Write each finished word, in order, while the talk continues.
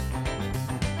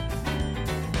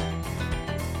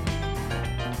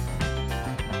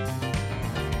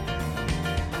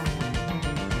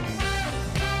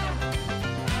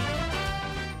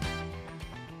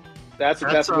That's a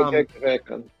good pick.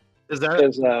 Is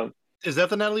that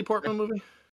the Natalie Portman movie?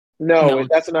 No,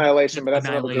 that's Annihilation, but that's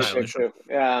another good pick too.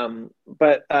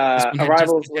 But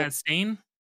Arrival is Stain,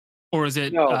 or is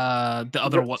it no, the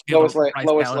other one? Lois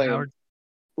Lane.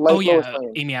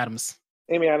 Amy Adams.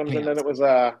 And then it was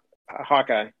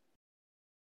Hawkeye.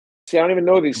 See, I don't even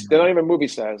know these. They're not even movie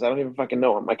stars. I don't even fucking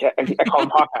know them. I call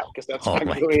them Hawkeye because that's oh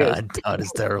my god, Todd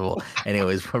is terrible.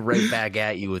 Anyways, we're right back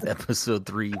at you with episode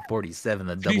 347,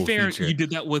 the double feature. To be fair, you did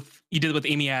that with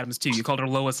Amy Adams too. You called her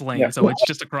Lois Lane, so it's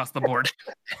just across the board.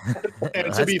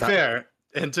 And to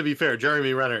be fair,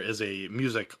 Jeremy Renner is a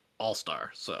music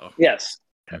all-star. So yes,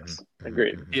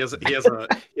 agreed. He has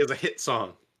a hit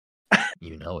song.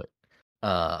 You know it.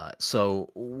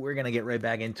 So we're gonna get right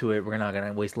back into it. We're not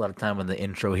gonna waste a lot of time on the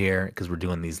intro here because we're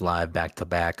doing these live back to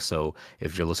back. So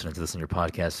if you're listening to this on your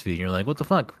podcast feed, and you're like, "What the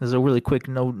fuck? This is a really quick,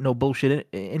 no bullshit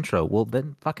intro." Well,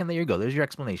 then fucking there you go. There's your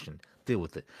explanation. Deal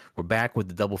with it. We're back with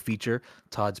the double feature.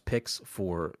 Todd's picks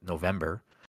for November.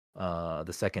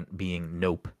 The second being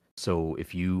Nope. So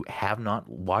if you have not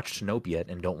watched Nope yet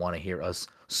and don't want to hear us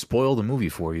spoil the movie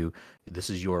for you, this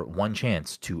is your one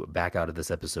chance to back out of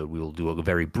this episode. We will do a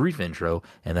very brief intro,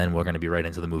 and then we're going to be right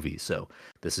into the movie. So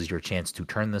this is your chance to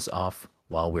turn this off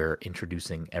while we're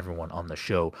introducing everyone on the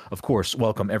show. Of course,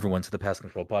 welcome everyone to the Pass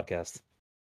Control Podcast,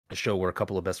 a show where a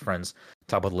couple of best friends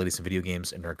talk about the latest in video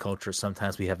games and nerd culture.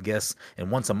 Sometimes we have guests, and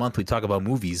once a month we talk about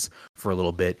movies for a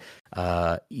little bit.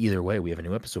 Either way, we have a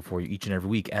new episode for you each and every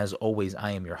week. As always,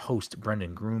 I am your host,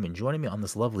 Brendan Groom, and joining me on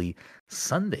this lovely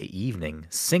Sunday evening,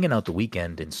 singing out the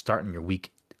weekend and starting your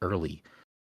week early,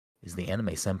 is the anime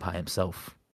senpai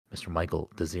himself, Mr. Michael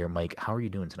Desir. Mike, how are you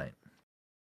doing tonight?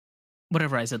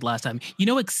 Whatever I said last time.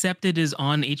 Accepted is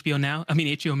on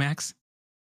HBO Max.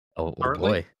 Oh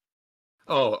boy.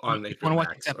 Oh, on HBO Max.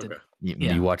 Watch Accepted. Okay.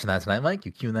 You watching that tonight, Mike?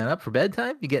 You queuing that up for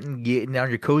bedtime? You getting down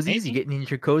your cozies? You getting in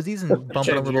your cozies and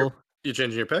bumping a little? You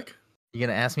changing your pick? You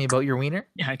gonna ask me about your wiener?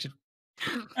 Yeah, I should.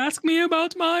 Ask me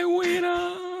about my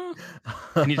wiener.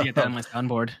 I need to get that on my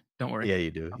soundboard. Don't worry. Yeah,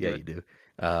 you do. You do.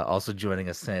 Also joining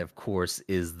us tonight, of course,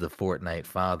 is the Fortnite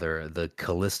father, the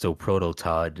Callisto Proto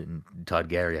Todd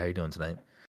Gary. How you doing tonight?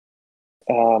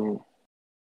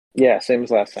 Yeah, same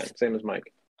as last time. Same as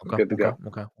Mike. Okay, good to go.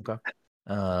 Okay.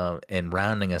 And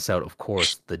rounding us out, of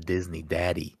course, the Disney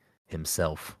daddy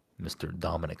himself, Mr.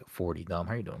 Dominic 40. Dom,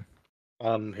 how you doing?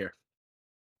 I'm here.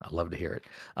 I'd love to hear it.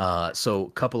 So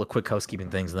a couple of quick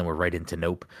housekeeping things, and then we're right into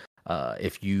Nope.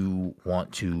 If you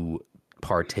want to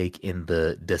partake in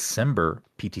the December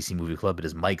PTC Movie Club, it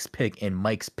is Mike's pick, and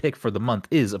Mike's pick for the month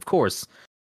is, of course,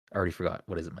 I already forgot.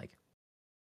 What is it, Mike?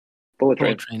 Bullet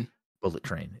Train.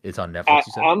 It's on Netflix.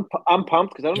 You said? I'm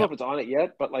pumped because I don't know if it's on it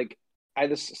yet, but like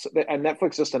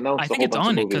Netflix just announced. I think it's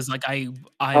on it because like I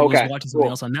was watching something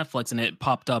else on Netflix and it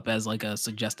popped up as like a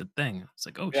suggested thing. It's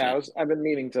like, oh shit. I've been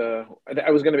meaning to.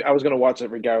 I was gonna watch it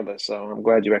regardless. So I'm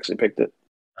glad you actually picked it.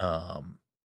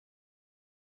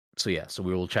 So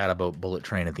we will chat about Bullet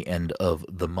Train at the end of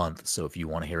the month. So if you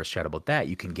want to hear us chat about that,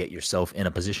 you can get yourself in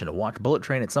a position to watch Bullet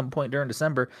Train at some point during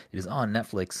December. It is on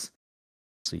Netflix,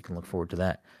 so you can look forward to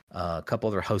that. A couple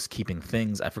other housekeeping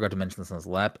things. I forgot to mention this on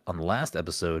the last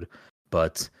episode,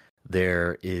 but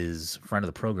there is a friend of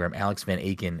the program, Alex Van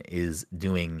Aken, is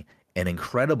doing an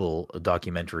incredible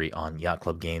documentary on Yacht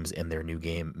Club Games and their new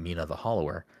game, Mina the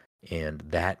Hollower. And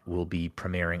that will be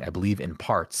premiering, I believe, in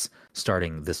parts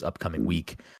starting this upcoming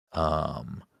week. A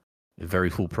very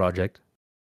cool project.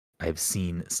 I've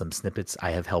seen some snippets.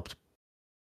 I have helped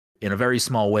in a very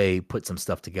small way put some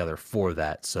stuff together for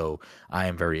that. So I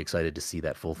am very excited to see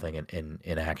that full thing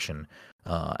in action.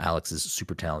 Alex is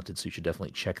super talented, so you should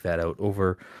definitely check that out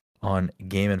over on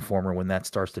Game Informer when that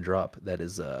starts to drop. That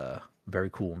is very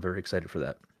cool. I'm very excited for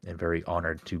that and very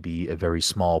honored to be a very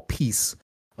small piece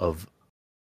of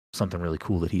something really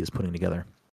cool that he is putting together,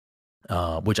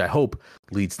 which I hope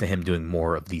leads to him doing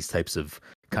more of these types of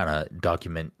kind of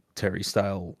documentary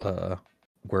style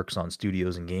works on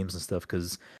studios and games and stuff,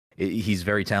 because he's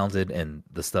very talented, and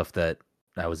the stuff that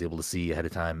I was able to see ahead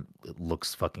of time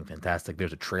looks fucking fantastic.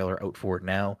 There's a trailer out for it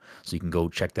now, so you can go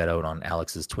check that out on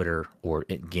Alex's Twitter or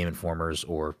Game Informers,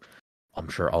 or I'm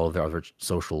sure all of their other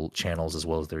social channels, as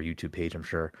well as their YouTube page, I'm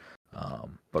sure.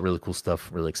 But really cool stuff.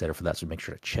 Really excited for that. So make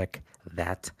sure to check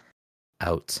that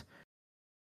out.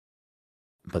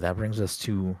 But that brings us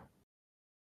to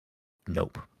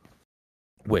Nope.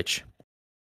 Which,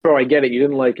 bro, I get it. You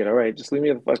didn't like it. All right, just leave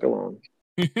me the fuck alone.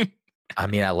 I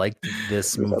mean, I liked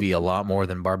this movie a lot more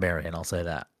than Barbarian. I'll say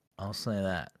that.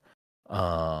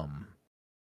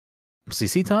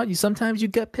 See, Todd, sometimes you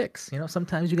get picks.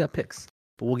 Sometimes you got picks.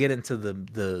 But we'll get into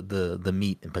the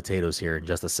meat and potatoes here in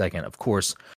just a second. Of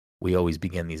course, we always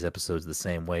begin these episodes the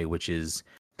same way, which is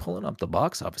pulling up the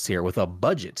box office here with a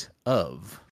budget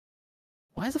of.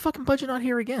 Why is the fucking budget not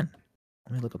here again?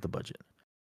 Let me look up the budget.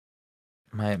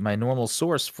 My normal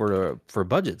source for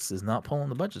budgets is not pulling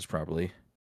the budgets properly.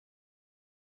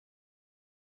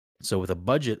 So with a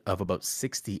budget of about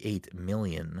 68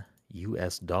 million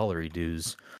US dollar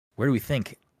dues, where do we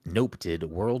think Nope did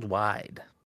worldwide?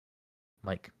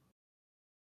 Mike.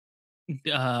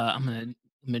 I'm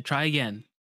gonna try again.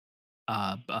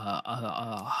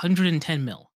 110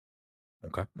 mil.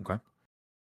 Okay.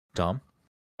 Tom.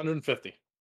 150.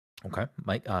 Okay.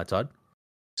 Mike. Todd.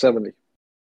 70.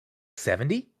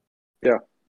 70? Yeah.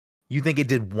 You think it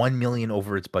did 1 million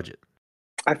over its budget?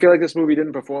 I feel like this movie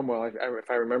didn't perform well,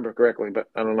 if I remember correctly, but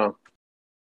I don't know.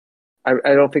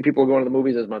 I don't think people are going to the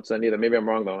movies as much then either. Maybe I'm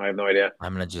wrong though. I have no idea.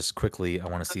 I'm gonna just quickly. I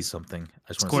want to see something.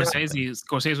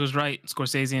 Scorsese was right.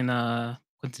 Scorsese and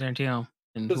Quentin Tarantino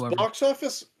and Does whoever. box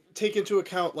office take into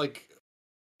account like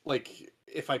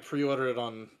if I pre-order it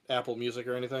on Apple Music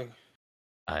or anything?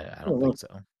 I don't think so.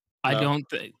 I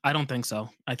don't think so.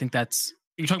 I think that's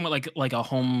you're talking about like a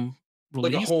home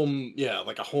release. Like a home,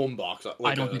 like a home box.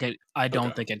 Like I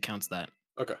don't think it counts that.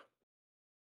 Okay.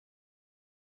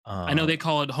 I know they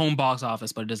call it home box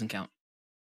office, but it doesn't count.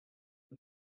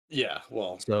 Yeah,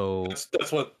 well, so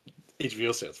that's what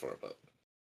HBO stands for. But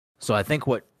so I think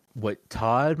what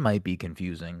Todd might be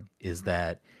confusing is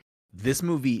that this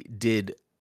movie did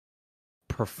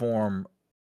perform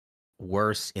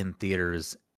worse in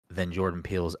theaters than Jordan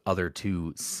Peele's other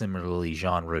two similarly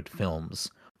genred films,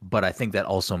 but I think that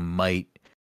also might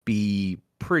be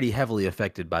pretty heavily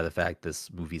affected by the fact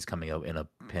this movie's coming out in a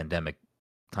pandemic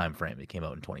time frame. It came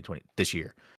out in 2020 this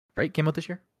year, right? Came out this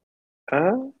year?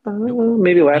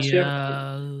 Maybe last year.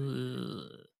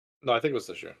 No, I think it was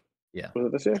this year. Yeah. Was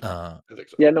it this year? I think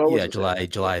so. Yeah, no, it was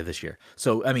July of this year.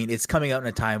 So I mean, it's coming out in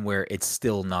a time where it's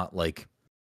still not like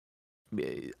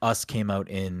Us came out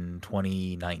in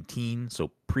 2019,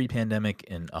 so pre-pandemic,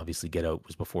 and obviously Get Out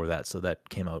was before that, so that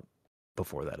came out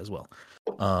before that as well.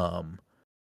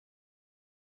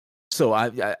 So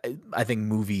I think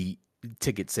movie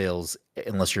ticket sales,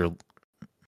 unless you're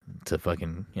to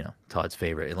fucking Todd's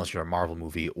favorite, unless you're a Marvel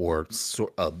movie or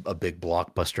a big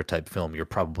blockbuster type film, you're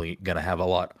probably gonna have a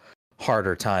lot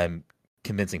harder time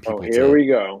convincing people. We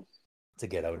go. To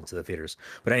get out into the theaters.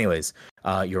 But anyways,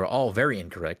 you're all very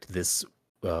incorrect. This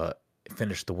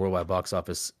finished the worldwide box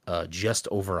office just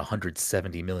over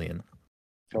 170 million.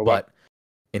 But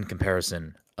in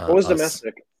comparison, what was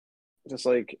domestic? Just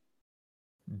like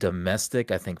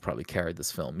domestic, I think probably carried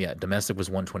this film. Yeah, domestic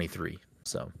was 123,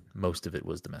 so most of it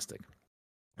was domestic,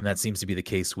 and that seems to be the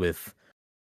case with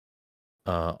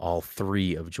all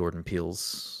three of Jordan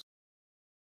Peele's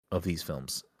of these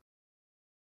films.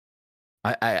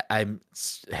 I'm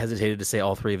hesitated to say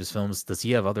all three of his films. Does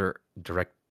he have other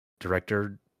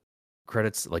director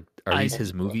credits? Like, are these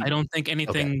his movies? I don't think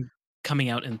anything coming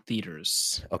out in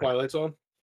theaters. Okay. Twilight Zone?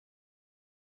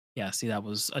 Yeah, see, that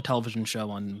was a television show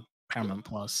on Paramount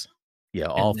Plus. Yeah,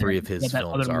 all three of his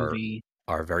films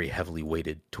are very heavily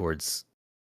weighted towards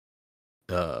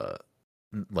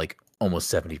like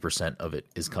almost 70% of it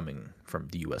is coming from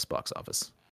the US box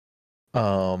office.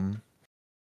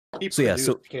 He produced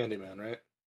Candyman, right?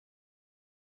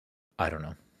 I don't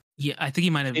know. Yeah, I think he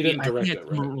might have. He didn't direct it,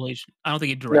 right? I don't think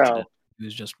he directed it. He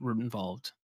was just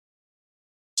involved.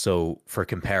 So, for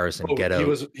comparison, Get Out.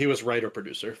 He was writer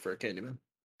producer for Candyman.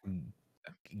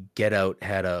 Get Out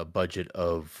had a budget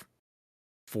of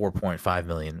 4.5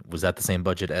 million. Was that the same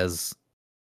budget as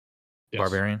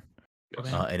Barbarian?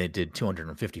 Yes. And it did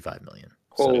 255 million.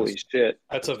 Holy shit!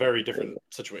 That's a very different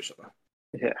situation, though.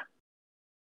 Yeah.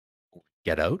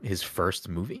 Get Out, his first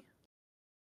movie?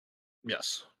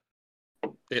 Yes.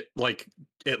 It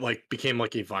became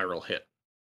like a viral hit.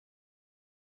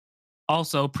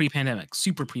 Also pre-pandemic,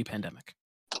 super pre-pandemic.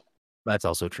 That's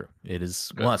also true. It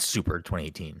is not super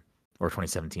 2018 or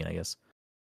 2017, I guess.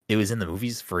 It was in the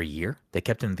movies for a year. They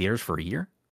kept it in theaters for a year.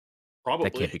 Probably.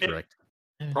 That can't be correct.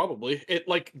 Probably. It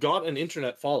got an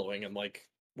internet following and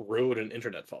rode an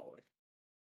internet following.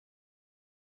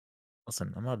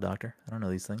 Listen, I'm not a doctor. I don't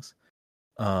know these things.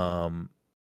 I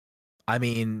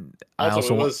mean,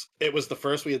 it was the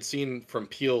first we had seen from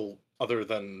Peele other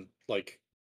than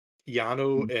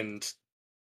Yano and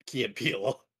Key and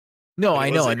Peele. No, I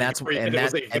know, and that's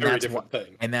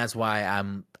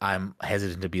why I'm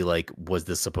hesitant to be like, was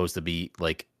this supposed to be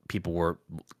like people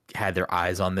had their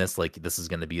eyes on this, like this is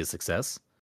going to be a success?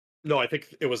 No, I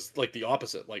think it was the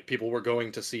opposite. People were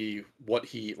going to see what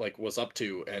he was up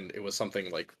to, and it was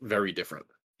something very different.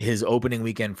 His opening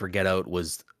weekend for Get Out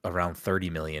was around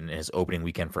 30 million, and his opening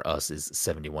weekend for Us is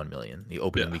 71 million. The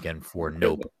opening weekend for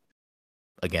Nope,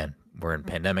 again, we're in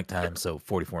pandemic time, so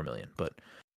 44 million. But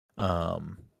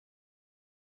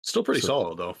still pretty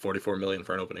solid though. 44 million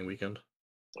for an opening weekend.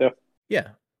 Yeah,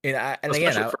 and especially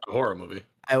again, for a horror movie.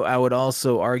 I would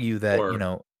also argue that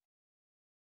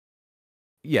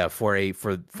for a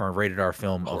rated R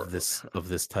film of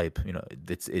this type,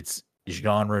 it's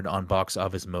genred on Box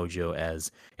Office Mojo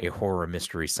as a horror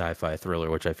mystery sci-fi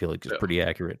thriller, which I feel like is pretty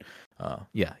accurate.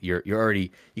 You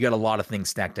got a lot of things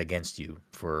stacked against you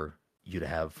for you to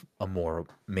have a more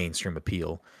mainstream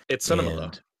appeal. It's cinema though.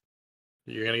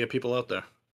 You're gonna get people out there.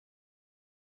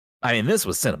 I mean, this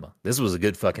was cinema. This was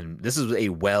a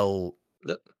well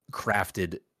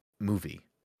crafted movie.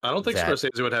 I don't think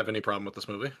Scorsese would have any problem with this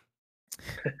movie.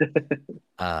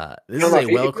 This is a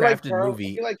well-crafted movie.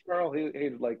 If he liked Pearl,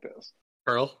 he'd like this.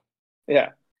 Pearl? Yeah.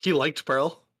 He liked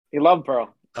Pearl? He loved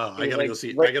Pearl. Oh, I gotta go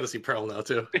see. I gotta see Pearl now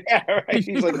too. Yeah, right.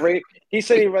 He's like he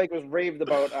said he was raved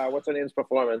about what's her name's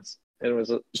performance, and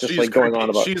was just going on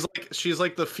about. She's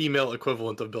like the female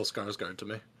equivalent of Bill Skarsgård to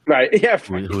me. Right. Yeah.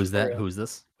 Who is that? Who is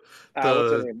this? What's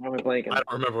her name? I'm blanking. I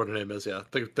don't remember what her name is. Yeah,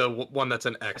 the one that's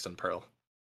an X in Pearl.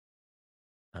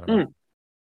 I don't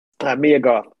know. Mia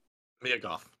Goth. Mia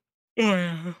Goth.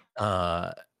 Yeah,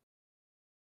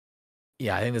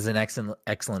 I think it's an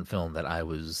excellent film that I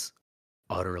was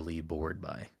utterly bored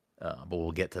by. But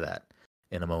we'll get to that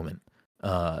in a moment.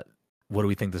 What do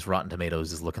we think this Rotten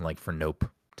Tomatoes is looking like for Nope?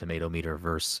 Tomato meter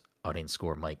versus audience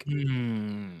score, Mike.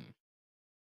 I'm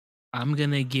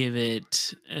gonna give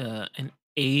it an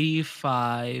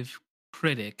 85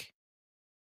 critic,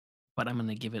 but I'm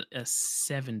gonna give it a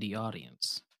 70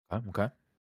 audience. Okay.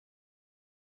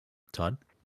 Todd?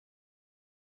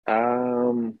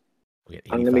 I'm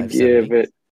gonna give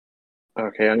it.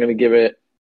 Okay, I'm gonna give it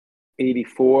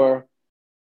 84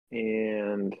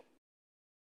 and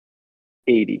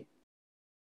 80.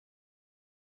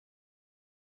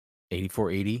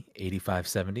 84, 80, 85,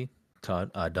 70.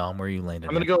 Todd, Dom, where are you landing?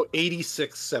 I'm gonna go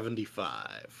 86,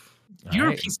 75. You're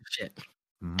a piece of shit.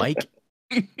 Mike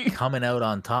coming out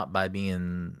on top by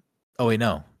being. Oh wait,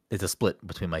 no, it's a split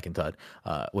between Mike and Todd.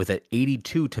 With an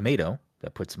 82 tomato,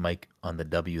 that puts Mike on the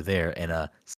W there, and a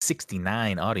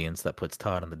 69 audience that puts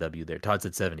Todd on the W there. Todd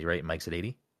said 70, right? Mike said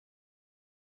 80.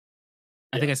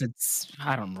 I think I said.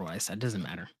 I don't know what I said. Doesn't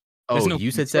matter. Oh,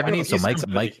 you said 70, so Mike.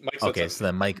 Okay, so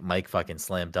then Mike fucking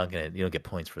slam dunking it. You don't get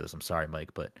points for this. I'm sorry,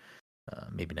 Mike, but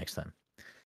maybe next time.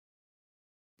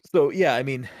 So yeah, I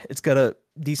mean, it's got a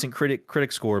decent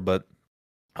critic score, but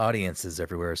audiences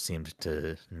everywhere seemed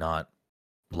to not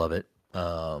love it.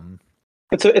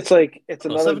 It's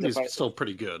another. 70's still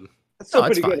pretty good. It's still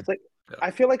pretty good. It's like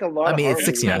I feel like a lot. I mean, it's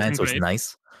 69, so it's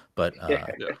nice, but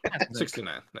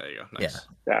 69. There you go. Nice.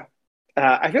 Yeah.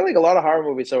 I feel like a lot of horror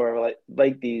movies, however,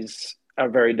 like these are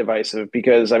very divisive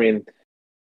because I mean,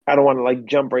 I don't want to like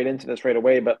jump right into this right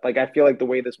away, but like I feel like the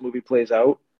way this movie plays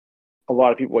out, a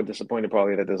lot of people are disappointed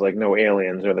probably that there's like no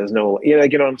aliens or there's no, you know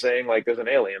what I'm saying? Like there's an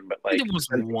alien, but like it was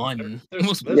one. It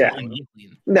was one alien.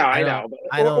 No, I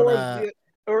know.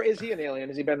 Or is he an alien?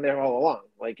 Has he been there all along?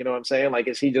 Like, you know what I'm saying? Like,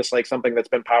 is he just like something that's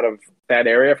been part of that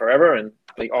area forever and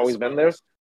like always been there?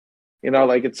 You know,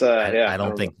 like it's I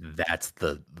don't think that's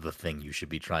the thing you should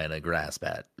be trying to grasp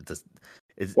at.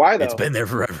 Why though? It's been there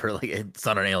forever. Like it's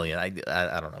not an alien. I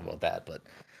don't know about that, but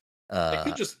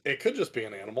it could just be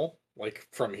an animal, like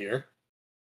from here.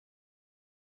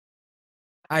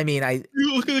 I mean, I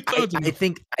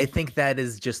think that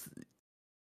is just.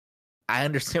 I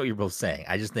understand what you're both saying.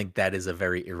 I just think that is a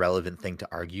very irrelevant thing to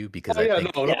argue because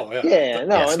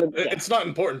it's not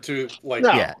important to like.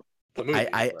 No. Yeah.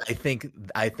 I think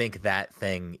that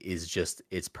thing is just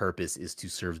its purpose is to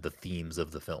serve the themes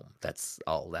of the film. That's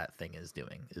all that thing is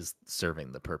doing, is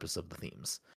serving the purpose of the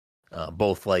themes.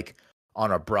 Both like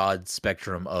on a broad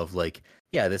spectrum of like,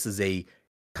 yeah, this is a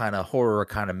kind of horror,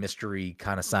 kind of mystery,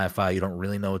 kind of sci-fi. You don't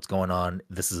really know what's going on.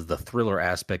 This is the thriller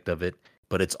aspect of it,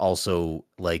 but it's also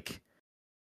like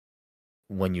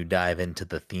when you dive into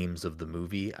the themes of the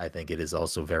movie, I think it is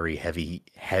also very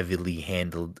heavily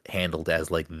handled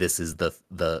as like this is the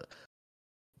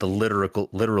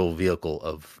literal vehicle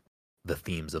of the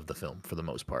themes of the film for the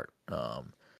most part. Todd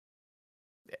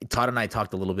and I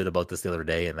talked a little bit about this the other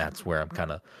day, and that's where I'm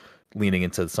kind of leaning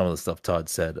into some of the stuff Todd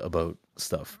said about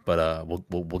stuff. But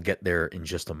we'll get there in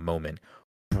just a moment.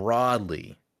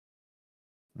 Broadly,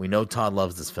 we know Todd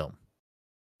loves this film.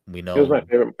 We know it was my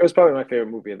favorite. It was probably my favorite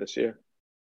movie of this year.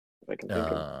 I can think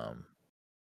of.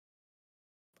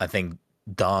 I think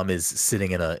Dom is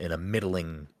sitting in a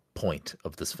middling point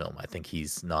of this film. I think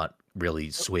he's not really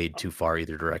swayed too far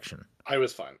either direction. I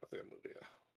was fine with the movie.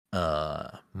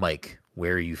 Mike,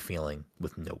 where are you feeling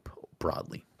with Nope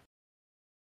broadly?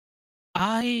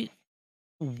 I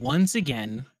once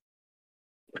again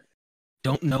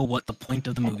don't know what the point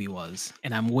of the movie was,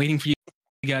 and I'm waiting for you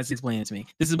guys to explain it to me.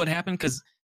 This is what happened because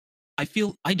I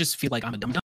just feel like I'm a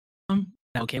dum dum.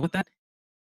 I'm okay with that.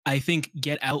 I think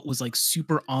Get Out was like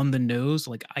super on the nose.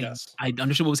 Like I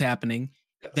understood what was happening.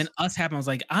 Yes. Then Us happened. I was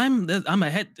like,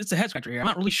 it's a head scratcher here. I'm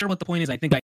not really sure what the point is. I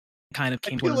think I kind of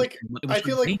came to I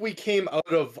feel like we came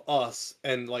out of Us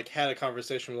and like had a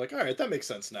conversation. We're like, all right, that makes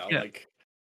sense now. Yeah. Like,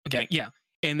 okay, yeah.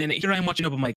 And then here I am watching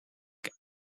up. I'm like,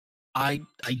 I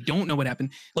don't know what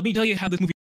happened. Let me tell you how this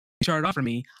movie started off for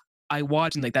me. I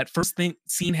watched and like that first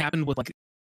scene happened with like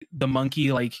the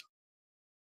monkey, like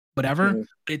whatever. Mm-hmm.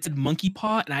 It said Monkey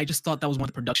Paw, and I just thought that was one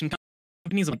of the production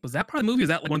companies. I'm like, was that part of the movie? Is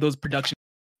that like one of those production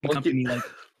company like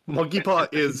Monkey Paw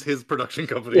is his production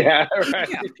company? Yeah, right.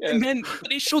 Yeah. Yeah. And then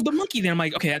they showed the monkey there. I'm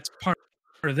like, okay, that's part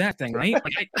of that thing, right?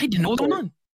 Like I didn't know what was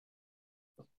going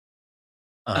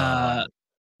on.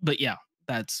 But yeah,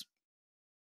 that's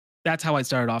how I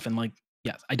started off, and like,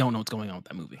 yes, I don't know what's going on with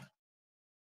that movie.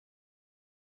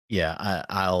 Yeah,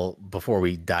 I'll before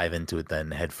we dive into it then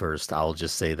head first, I'll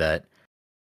just say that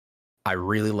I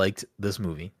really liked this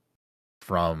movie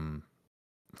for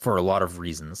a lot of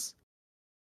reasons.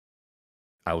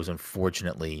 I was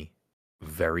unfortunately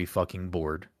very fucking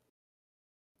bored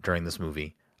during this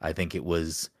movie. I think it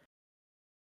was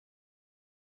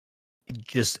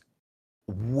just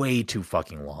way too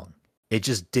fucking long. It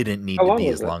just didn't need to be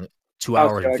as long. 2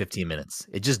 hours and 15 minutes.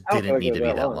 It just didn't need to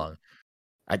be that long.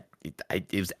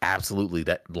 It was absolutely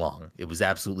that long. It was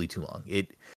absolutely too long.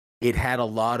 It had a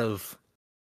lot of.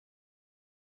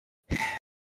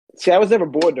 See, I was never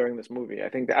bored during this movie. I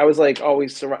think that I was like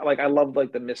always like I loved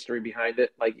like the mystery behind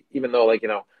it. Like even though like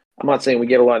I'm not saying we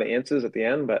get a lot of answers at the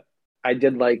end, but I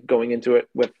did like going into it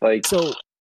with like.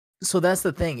 So that's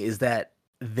the thing is that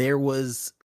there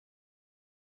was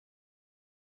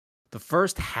the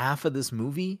first half of this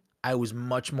movie. I was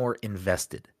much more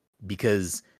invested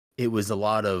because it was a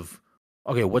lot of,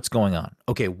 okay, what's going on?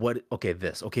 Okay,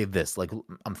 this. Like,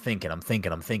 I'm thinking.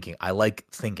 I like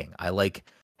thinking. I like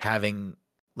having,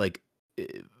 like,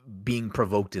 being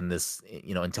provoked in this,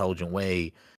 intelligent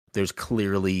way. There's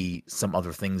clearly some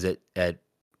other things at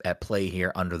play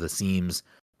here under the seams.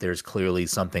 There's clearly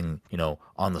something,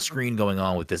 on the screen going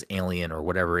on with this alien or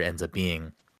whatever it ends up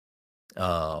being.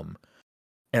 And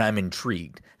I'm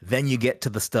intrigued. Then you get to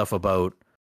the stuff about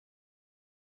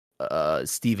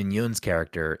Steven Yeun's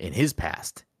character in his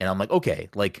past. And I'm like, okay,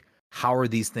 like, how are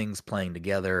these things playing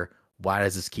together? Why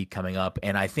does this keep coming up?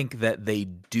 And I think that they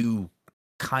do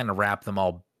kind of wrap them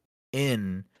all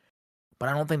in, but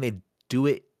I don't think they do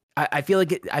it. I feel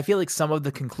like some of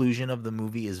the conclusion of the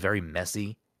movie is very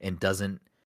messy and doesn't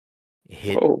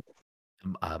hit.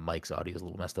 Mike's audio is a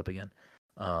little messed up again.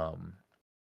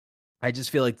 I just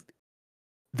feel like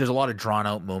there's a lot of drawn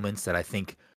out moments that I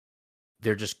think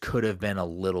there just could have been a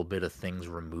little bit of things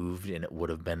removed and it would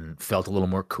have felt a little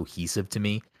more cohesive to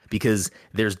me, because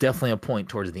there's definitely a point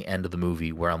towards the end of the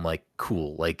movie where I'm like,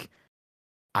 cool. Like,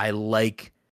 I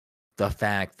like the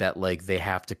fact that like they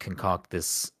have to concoct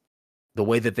this, the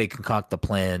way that they concoct the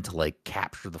plan to like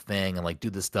capture the thing and like do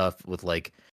this stuff with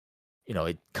like,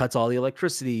 it cuts all the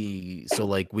electricity. So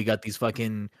like we got these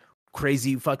fucking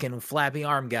crazy fucking flappy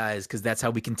arm guys, because that's how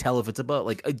we can tell if it's a boat.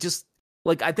 Like,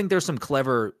 I think there's some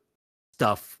clever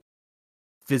stuff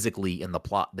physically in the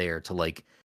plot there to like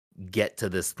get to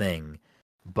this thing,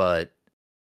 but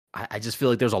I just feel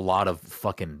like there's a lot of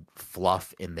fucking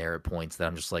fluff in there at points that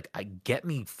I'm just like, get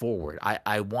me forward.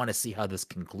 I want to see how this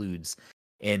concludes.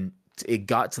 And it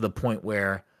got to the point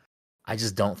where I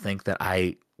just don't think that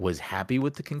I was happy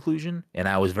with the conclusion, and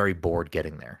I was very bored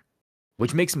getting there,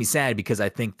 which makes me sad because I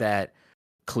think that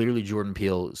clearly Jordan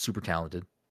Peele is super talented.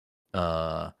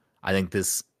 I think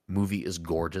this movie is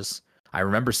gorgeous. I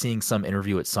remember seeing some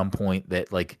interview at some point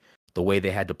that like the way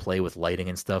they had to play with lighting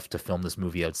and stuff to film this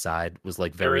movie outside was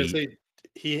like very.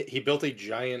 He built a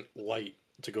giant light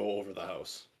to go over the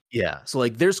house. Yeah, so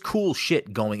like there's cool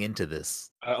shit going into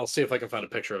this. I'll see if I can find a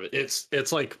picture of it.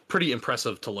 It's like pretty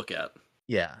impressive to look at.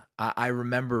 Yeah, I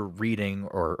remember reading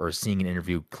or seeing an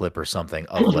interview clip or something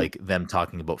of like them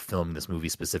talking about filming this movie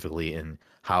specifically and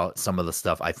how some of the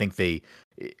stuff, I think I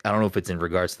don't know if it's in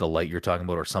regards to the light you're talking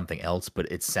about or something else,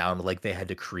 but it sounded like they had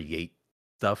to create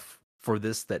stuff for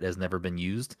this that has never been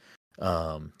used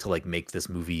to like make this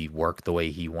movie work the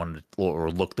way he wanted it,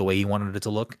 or look the way he wanted it to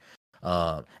look.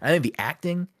 I think the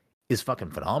acting is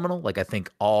fucking phenomenal. Like, I think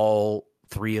all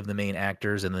three of the main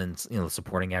actors and then the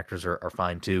supporting actors are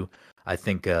fine too. I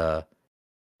think it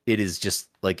is just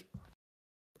like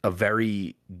a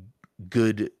very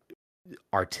good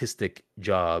artistic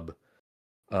job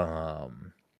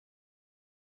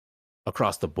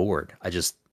across the board. I was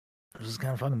just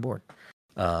kind of fucking bored.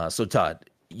 So Todd,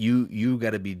 you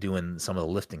got to be doing some of the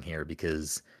lifting here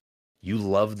because you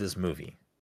love this movie.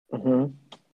 Mm-hmm.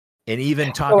 And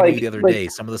even talking to you the other day,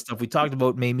 some of the stuff we talked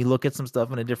about made me look at some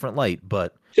stuff in a different light.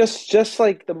 But just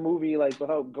like the movie, like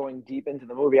without going deep into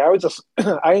the movie, I was just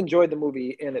I enjoyed the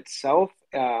movie in itself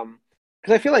because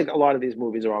I feel like a lot of these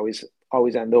movies are always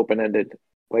end open ended.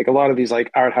 Like a lot of these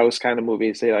like art house kind of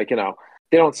movies, they like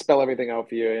they don't spell everything out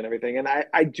for you and everything. And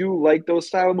I do like those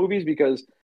style of movies because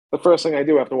the first thing I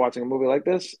do after watching a movie like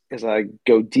this is I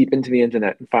go deep into the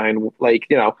internet and find like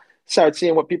start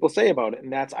seeing what people say about it,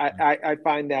 and that's I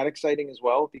find that exciting as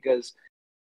well because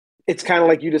it's kind of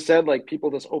like you just said, like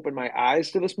people just open my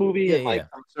eyes to this movie and like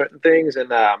on certain things, and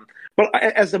but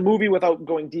as the movie, without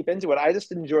going deep into it, I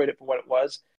just enjoyed it for what it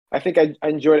was. I think I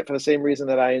enjoyed it for the same reason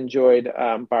that I enjoyed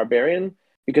Barbarian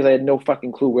because I had no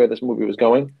fucking clue where this movie was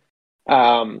going.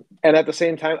 And at the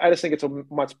same time, I just think it's a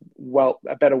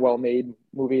better well-made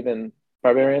movie than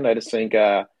Barbarian. I just think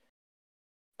by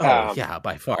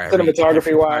far,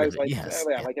 cinematography wise, like yes,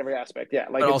 like every aspect, like.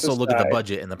 But also look at the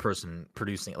budget and the person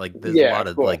producing. Like there's a lot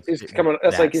of like he's coming.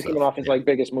 That's like he's coming off his like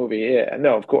biggest movie. Yeah,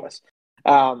 no, of course.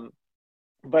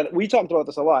 But we talked about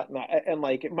this a lot, and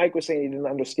like Mike was saying, he didn't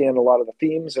understand a lot of the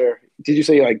themes, or did you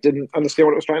say you like didn't understand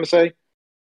what it was trying to say?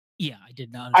 Yeah, I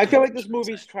did not. I feel like this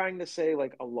movie's trying to say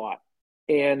like a lot,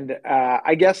 and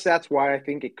I guess that's why I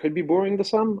think it could be boring to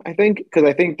some. I think because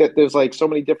I think that there's like so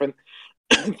many different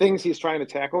things he's trying to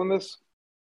tackle in this.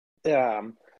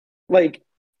 Like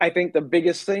I think the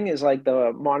biggest thing is like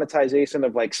the monetization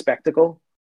of like spectacle.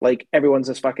 Like everyone's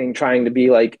just fucking trying to be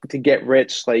like to get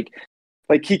rich. Like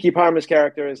Keke Palmer's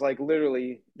character is like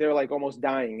literally they're like almost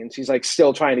dying, and she's like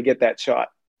still trying to get that shot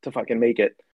to fucking make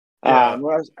it. Yeah.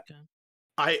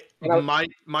 My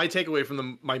takeaway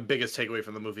from my biggest takeaway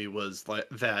from the movie was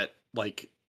that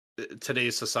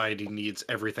today's society needs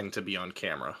everything to be on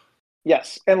camera.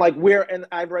 Yes, and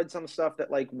I've read some stuff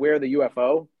that like where the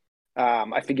UFO,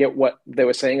 I forget what they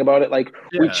were saying about it. Like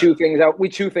we chew things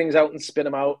out and spit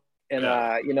them out, and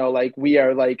like we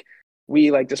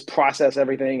just process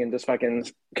everything and just fucking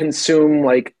consume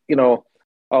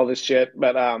all this shit.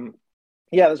 But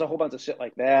there's a whole bunch of shit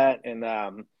like that,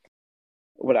 and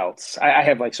what else? I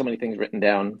have like so many things written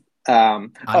down.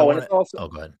 It's also. Oh,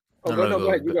 go ahead. Go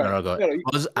ahead. Go ahead.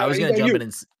 I was gonna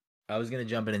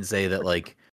jump in and say that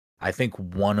like. I think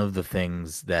one of the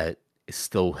things that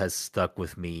still has stuck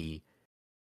with me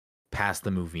past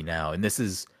the movie now, and this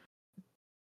is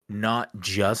not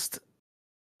just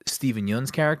Steven Yeun's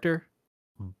character,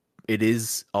 it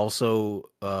is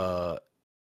also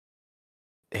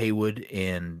Haywood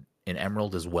and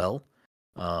Emerald as well.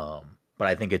 But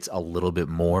I think it's a little bit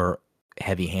more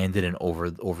heavy-handed and over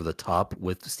the top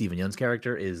with Steven Yeun's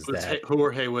character. Who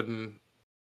are Haywood and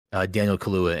Daniel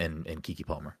Kaluuya and Keke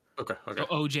Palmer. Okay. So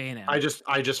OJ and M. I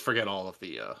just forget all of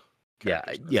the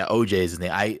OJ is his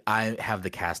name. I have the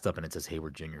cast up and it says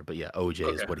Hayward Jr., but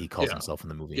OJ is what he calls himself in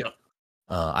the movie. Yeah.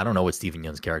 I don't know what Steven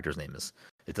Yeun's character's name is.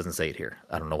 It doesn't say it here.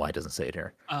 I don't know why it doesn't say it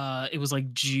here. It was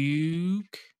like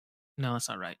Juke. No, that's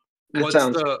not right.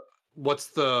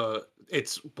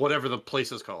 It's whatever the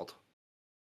place is called.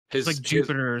 It's like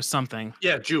Jupiter or something.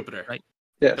 Yeah, Jupiter. Right.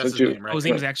 Yeah, that's his name, right? His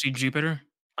name was actually Jupiter.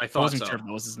 I thought wasn't sure if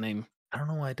that was his name. I don't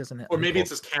know why it doesn't. Or maybe it's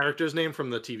his character's name from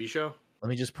the TV show. Let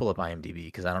me just pull up IMDb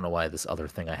because I don't know why this other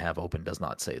thing I have open does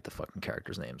not say the fucking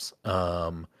characters' names.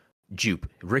 Jupe,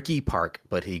 Ricky Park,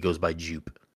 but he goes by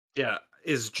Jupe. Yeah,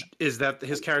 is that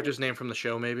his character's name from the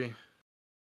show? Maybe.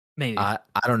 I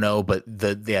don't know, but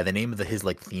the name of his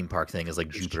like theme park thing is like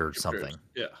Jupiter something.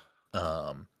 Yeah.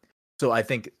 So I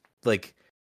think like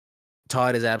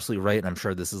Todd is absolutely right, and I'm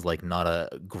sure this is like not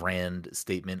a grand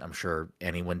statement. I'm sure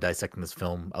anyone dissecting this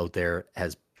film out there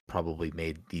has probably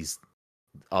made these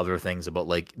other things about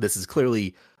like this is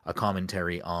clearly a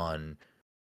commentary on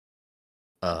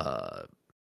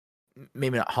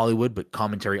maybe not Hollywood, but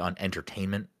commentary on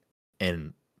entertainment,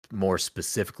 and more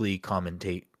specifically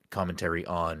commentary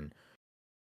on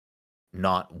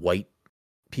not white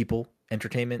people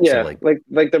entertainment. Yeah, so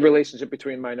like the relationship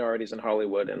between minorities in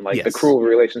Hollywood and like the cruel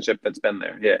relationship that's been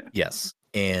there. Yeah. Yes.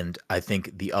 And I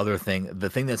think the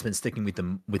thing that's been sticking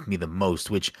with me the most,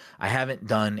 which I haven't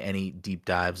done any deep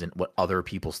dives in what other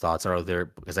people's thoughts are there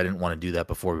because I didn't want to do that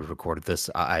before we recorded this.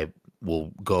 I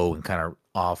will go and kind of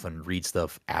off and read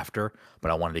stuff after, but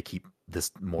I wanted to keep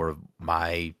this more of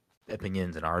my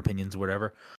opinions and our opinions or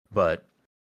whatever. But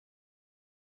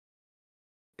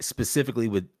specifically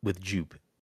with Jupe,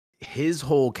 his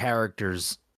whole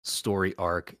character's story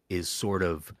arc is sort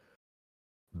of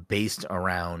based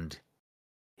around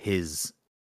his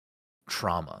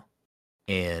trauma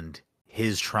and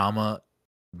his trauma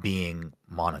being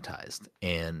monetized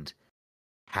and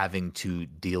having to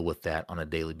deal with that on a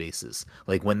daily basis.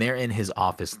 Like when they're in his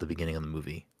office at the beginning of the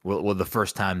movie, well, the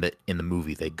first time that in the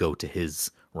movie they go to his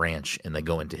ranch and they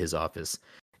go into his office,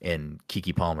 and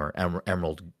Keke Palmer,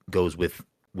 Emerald, goes with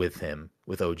him,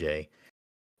 with OJ,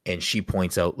 and she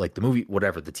points out like the movie,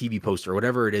 whatever, the TV poster, or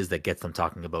whatever it is that gets them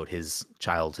talking about his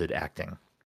childhood acting,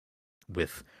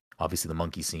 with obviously the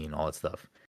monkey scene, all that stuff.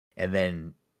 And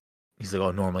then he's like,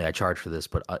 "Oh, normally I charge for this,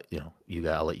 but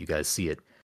I'll let you guys see it."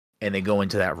 And they go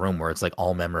into that room where it's like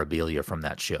all memorabilia from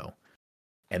that show.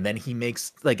 And then he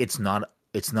makes like it's not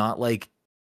like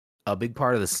a big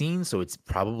part of the scene, so it's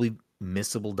probably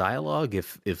missable dialogue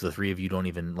if the three of you don't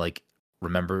even like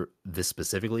remember this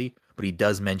specifically. But he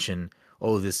does mention,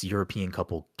 "Oh, this European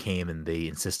couple came and they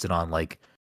insisted on like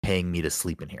paying me to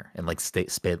sleep in here and like spend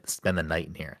the night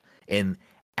in here." And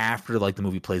after like the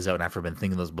movie plays out and after I've been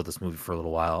thinking about this movie for a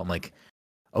little while, I'm like,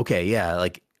 okay, yeah,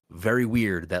 like very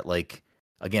weird that like,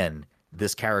 again,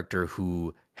 this character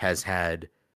who has had,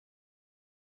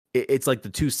 it's like the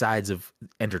two sides of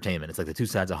entertainment. It's like the two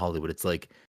sides of Hollywood. It's like,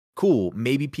 cool,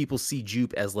 maybe people see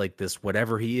Jupe as like this,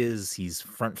 whatever he is. He's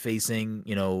front facing,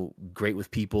 great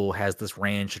with people, has this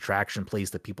ranch attraction place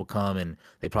that people come and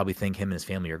they probably think him and his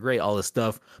family are great, all this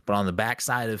stuff. But on the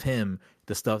backside of him,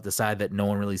 the side that no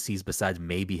one really sees besides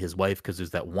maybe his wife, because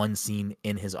there's that one scene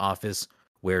in his office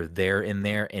where they're in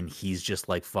there and he's just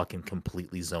like fucking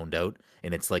completely zoned out.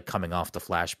 And it's like coming off the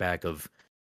flashback of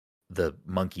the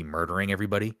monkey murdering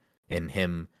everybody and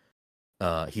him.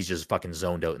 He's just fucking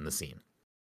zoned out in the scene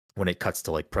when it cuts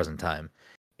to like present time.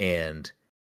 And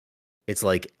it's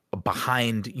like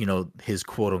behind, his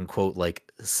quote unquote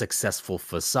like successful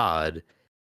facade,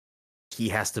 he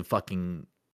has to fucking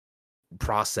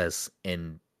process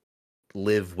and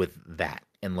live with that.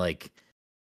 And like,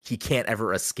 he can't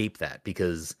ever escape that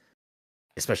because,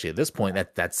 especially at this point,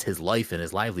 that's his life and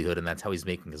his livelihood, and that's how he's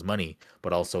making his money.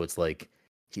 But also, it's like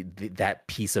that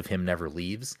piece of him never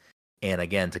leaves. And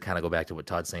again, to kind of go back to what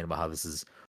Todd's saying about how this is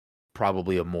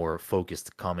probably a more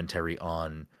focused commentary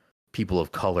on people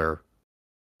of color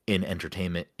in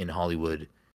entertainment in Hollywood,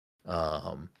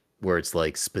 where it's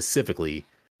like specifically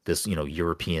this,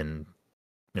 European,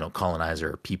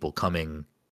 colonizer people coming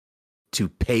to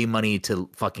pay money to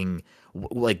fucking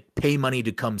like pay money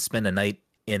to come spend a night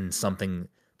in something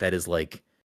that is like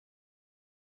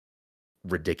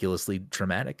ridiculously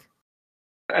traumatic.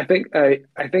 I think I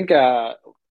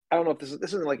don't know if this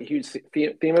isn't like a huge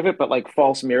theme of it, but like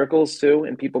false miracles too,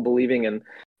 and people believing in,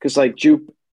 because like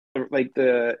Jupe, like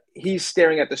he's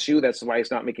staring at the shoe. That's why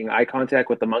he's not making eye contact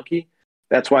with the monkey.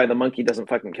 That's why the monkey doesn't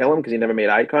fucking kill him, because he never made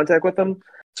eye contact with him.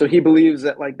 So he believes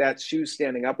that like that shoe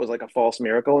standing up was like a false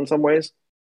miracle in some ways.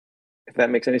 If that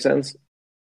makes any sense.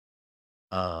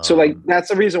 So like that's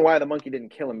the reason why the monkey didn't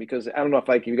kill him, because I don't know if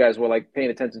like you guys were like paying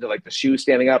attention to like the shoe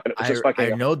standing up and it was just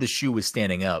fucking. I know the shoe was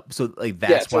standing up, so like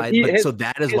that's why. So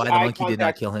that is why the monkey did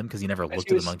not kill him, because he never looked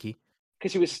at the monkey.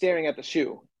 Because he was staring at the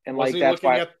shoe, and like Wasn't that's he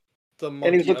looking why. At the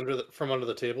monkey from under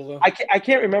the table though. I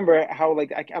can't remember how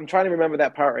like I'm trying to remember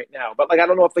that part right now, but like I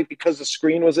don't know if like because the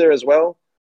screen was there as well.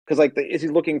 Because like, is he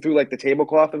looking through like the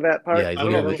tablecloth of that part? Yeah, I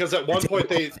don't know, because at one point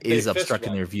they is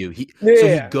obstructing their view. So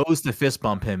he goes to fist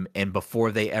bump him, and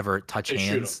before they ever touch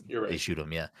hands, they shoot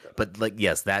him. Yeah, but like,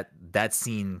 yes, that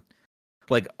scene,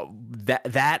 like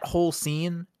that whole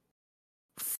scene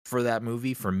for that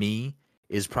movie for me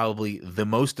is probably the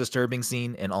most disturbing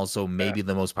scene, and also maybe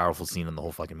the most powerful scene in the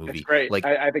whole fucking movie. It's great. Like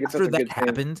I think it's after such a that good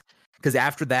happened, because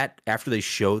after they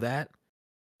show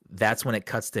that's when it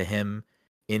cuts to him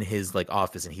in his like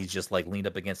office, and he's just like leaned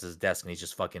up against his desk and he's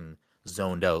just fucking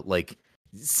zoned out, like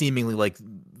seemingly like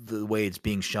the way it's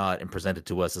being shot and presented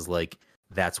to us is like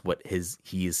that's what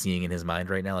he is seeing in his mind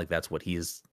right now, like that's what he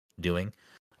is doing.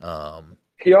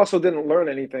 He also didn't learn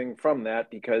anything from that,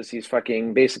 because he's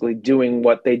fucking basically doing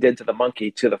what they did to the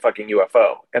monkey to the fucking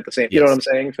UFO at the same. You know what I'm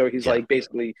saying? So he's like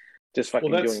basically just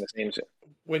fucking doing the same shit.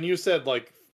 When you said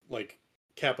like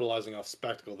capitalizing off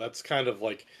spectacle, that's kind of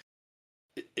like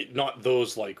not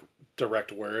those like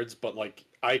direct words, but like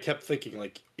I kept thinking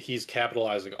like he's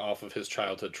capitalizing off of his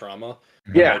childhood trauma.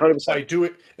 Yeah, like,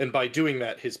 100%. By doing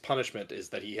that, his punishment is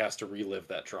that he has to relive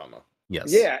that trauma.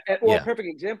 Yes. Yeah. Well, a perfect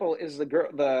example is the girl,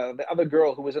 the other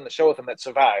girl who was in the show with him that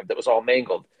survived, that was all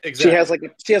mangled. Exactly.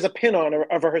 She has a pin on her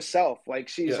of herself, like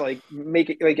she's like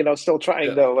making like still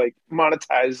trying to like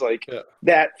monetize like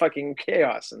that fucking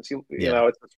chaos, and she you know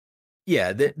it's.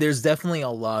 Yeah, there's definitely a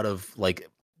lot of like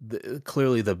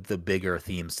clearly the bigger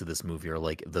themes to this movie are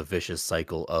like the vicious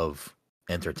cycle of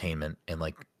entertainment and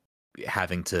like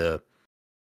having to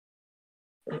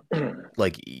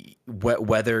like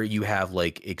whether you have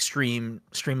like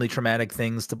extremely traumatic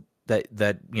things to that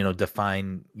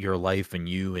define your life and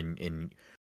you and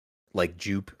like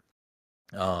Jupe,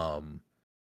 and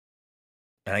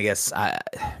I guess I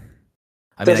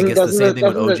guess the same thing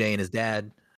with OJ and his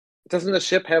dad. Doesn't the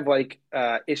ship have like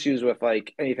issues with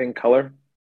like anything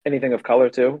of color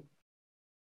too?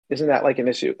 Isn't that like an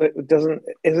issue?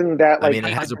 Isn't that like? I mean,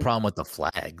 it has a problem with the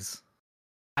flags.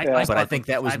 But I think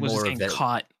that was more of that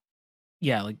caught.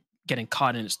 Yeah, like getting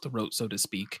caught in its throat, so to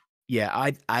speak. Yeah,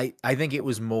 I think it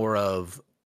was more of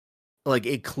like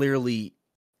it clearly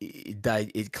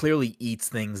eats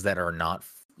things that are not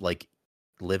like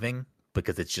living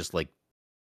because it's just like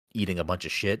eating a bunch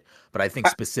of shit. But I think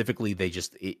specifically they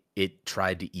just it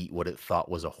tried to eat what it thought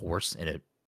was a horse and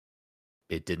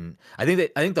it didn't. I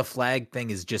think the flag thing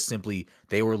is just simply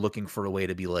they were looking for a way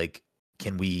to be like,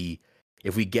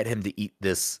 if we get him to eat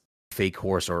this fake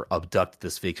horse or abduct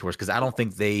this fake horse, because I don't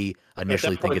think they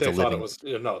initially think it's a living.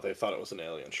 They thought it was an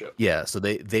alien ship. Yeah, so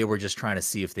they were just trying to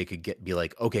see if they could be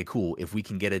like, okay, cool. If we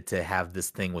can get it to have this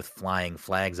thing with flying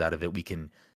flags out of it, we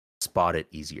can spot it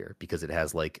easier because it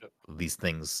has like these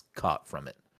things caught from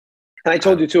it. And I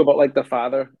told you too about like the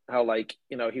father, how like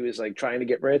he was like trying to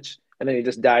get rich, and then he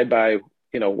just died by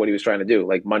what he was trying to do.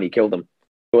 Like money killed him.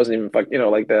 It wasn't even like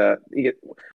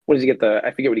what does he get?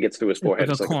 I forget what he gets through his forehead.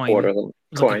 Like it's a like a quarter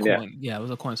coin. Yeah, it was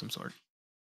a coin of some sort.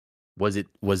 Was it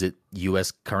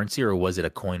U.S. currency or was it a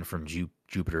coin from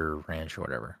Jupiter Ranch or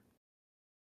whatever?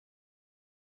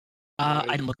 I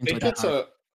didn't look into it.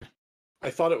 I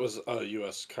thought it was a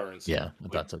U.S. currency. Yeah, I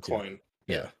thought so too. Coin.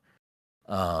 Yeah.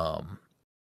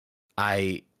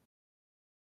 I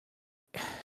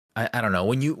don't know.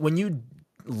 When you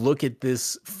look at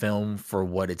this film for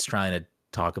what it's trying to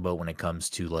talk about when it comes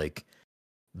to like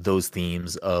those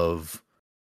themes of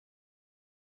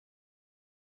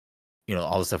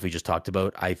all the stuff we just talked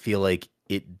about, I feel like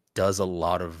it does a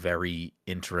lot of very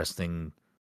interesting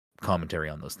commentary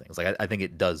on those things. Like I think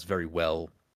it does very well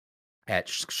at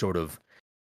sort of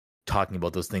talking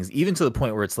about those things, even to the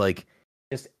point where it's like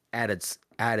just at its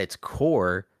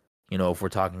core, if we're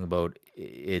talking about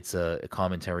it's a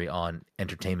commentary on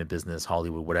entertainment business,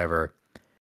 Hollywood, whatever,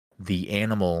 the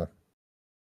animal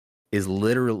is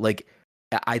literally like,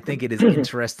 I think it is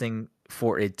interesting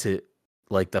for it to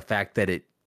like the fact that it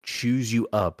chews you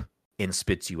up and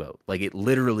spits you out. Like it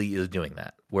literally is doing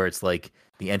that, where it's like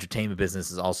the entertainment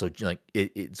business is also like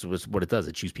it's what it does.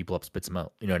 It chews people up, spits them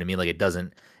out. You know what I mean? Like it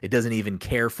doesn't even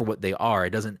care for what they are.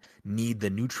 It doesn't need the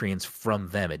nutrients from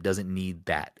them. It doesn't need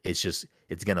that. It's just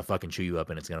it's gonna fucking chew you up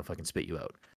and it's gonna fucking spit you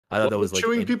out. I thought that was like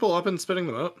chewing people up and spitting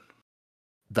them out.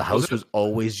 The house was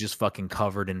always just fucking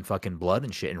covered in fucking blood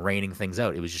and shit and raining things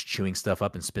out. It was just chewing stuff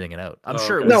up and spitting it out. I'm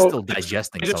sure it was still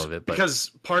digesting some of it. But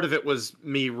because part of it was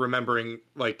me remembering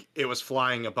like it was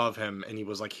flying above him and he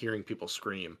was like hearing people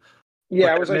scream.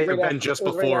 Yeah, it was like been just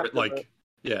before like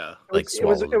yeah. Like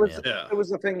swallowed them, it was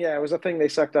the thing, yeah. It was the thing they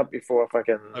sucked up before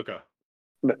fucking okay.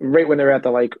 Right when they were at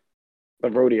the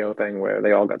rodeo thing where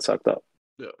they all got sucked up.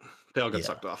 Yeah. They all got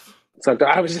sucked off. Sucked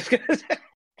up. I was just gonna say.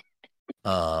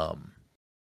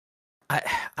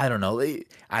 I don't know. And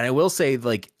I will say,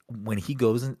 like, when he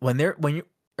goes in, when you're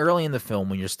early in the film,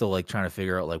 when you're still like trying to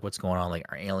figure out like what's going on, like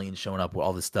are aliens showing up with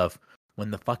all this stuff,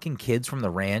 when the fucking kids from the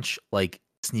ranch like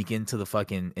sneak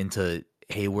into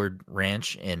Hayward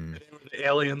Ranch and the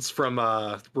aliens from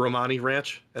Romani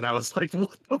Ranch, and I was like,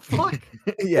 what the fuck?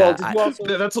 Yeah,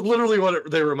 that's literally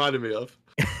what they reminded me of.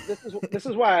 This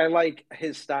is why I like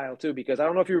his style too, because I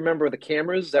don't know if you remember the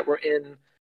cameras that were in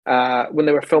when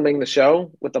they were filming the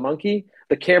show with the monkey.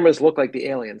 The cameras look like the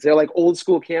aliens. They're like old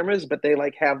school cameras, but they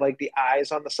like have like the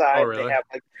eyes on the side. Oh, really? They have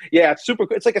like it's super.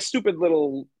 It's like a stupid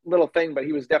little thing, but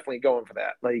he was definitely going for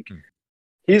that. Like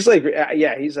he's like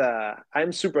he's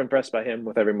I'm super impressed by him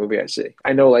with every movie I see.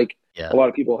 I know like a lot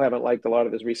of people haven't liked a lot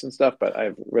of his recent stuff, but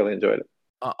I've really enjoyed it.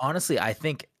 Honestly,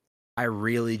 I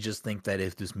really just think that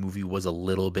if this movie was a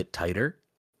little bit tighter,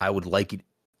 I would like it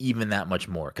even that much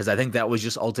more, because I think that was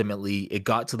just ultimately it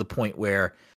got to the point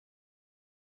where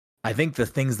I think the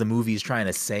things the movie is trying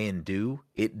to say and do,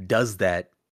 it does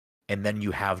that, and then you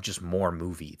have just more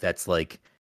movie that's like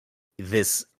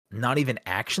this not even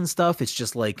action stuff. It's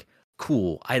just like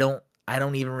cool. I don't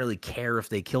even really care if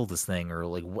they kill this thing or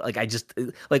like I just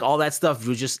like all that stuff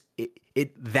was just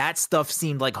that stuff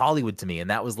seemed like Hollywood to me, and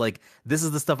that was like this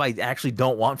is the stuff I actually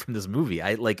don't want from this movie.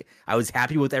 I was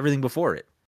happy with everything before it.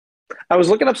 I was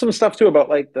looking up some stuff too about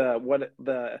like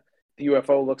the the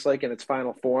UFO looks like in its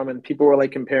final form, and people were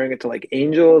like comparing it to like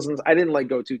angels, and I didn't like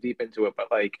go too deep into it, but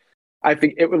like I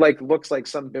think it would like looks like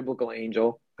some biblical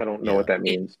angel. I don't know Yeah. what that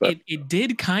means, but It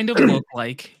did kind of look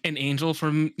like an angel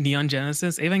from Neon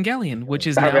Genesis Evangelion, which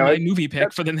is Oh, now my really? movie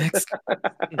pick for the next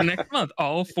month.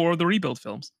 All 4 of the rebuild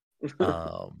films.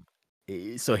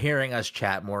 So hearing us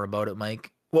chat more about it,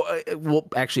 Mike. Well,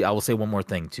 actually, I will say one more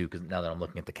thing too, because now that I'm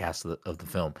looking at the cast of the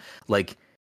film, like,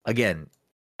 again,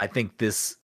 I think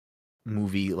this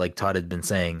movie, like Todd had been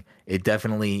saying, it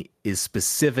definitely is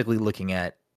specifically looking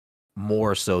at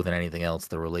more so than anything else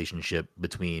the relationship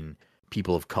between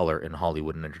people of color in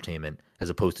Hollywood and entertainment, as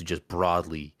opposed to just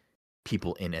broadly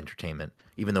people in entertainment.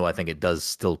 Even though I think it does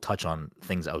still touch on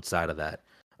things outside of that.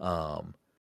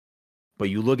 But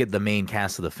you look at the main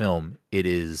cast of the film, it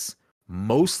is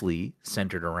mostly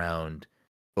centered around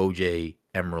OJ,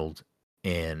 Emerald,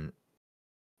 and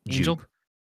Angel? Jupe.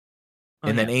 Oh,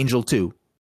 And then Angel too.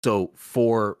 So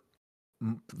for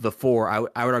the 4, I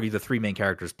would argue the 3 main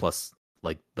characters plus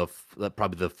like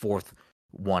probably the 4th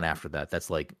one after that. That's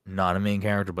like not a main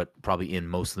character, but probably in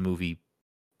most of the movie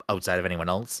outside of anyone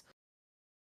else.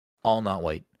 All not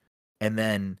white. And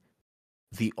then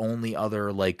the only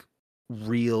other like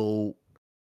real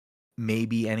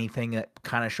maybe anything that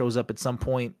kind of shows up at some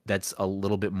point that's a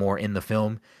little bit more in the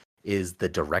film is the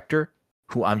director,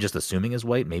 who I'm just assuming is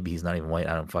white. Maybe he's not even white.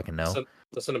 I don't fucking know.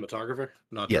 The cinematographer,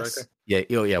 not Yes. director. Yeah.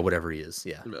 Oh, yeah. Whatever he is.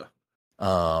 Yeah.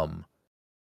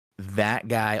 That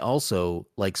guy also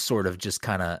like sort of just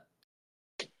kind of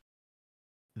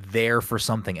there for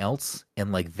something else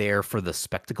and like there for the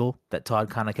spectacle that Todd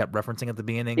kind of kept referencing at the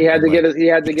beginning. he had to and, get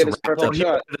his perfect He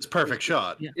shot. had his perfect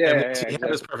shot. Yeah. Yeah, And yeah, once he had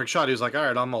exactly. his perfect shot, he was like, "All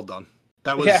right, I'm all done."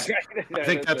 That was. Yeah, I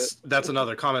think that's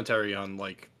another commentary on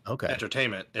like Okay.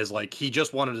 entertainment is like he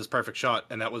just wanted his perfect shot,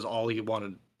 and that was all he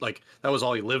wanted. Like that was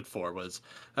all he lived for was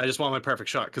I just want my perfect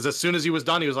shot. Because as soon as he was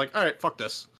done, he was like, "All right, fuck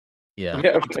this. Yeah. I'm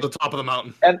Yeah. going to the top of the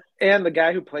mountain." And the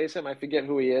guy who plays him, I forget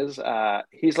who he is.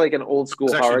 He's like an old school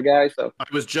It's actually- horror guy. So I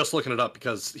was just looking it up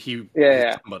because he's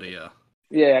Yeah. somebody. Yeah.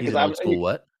 yeah, He's because an I'm old school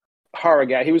what? horror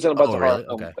guy. He was in a bunch Oh, of really?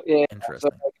 horror films. Okay. Yeah,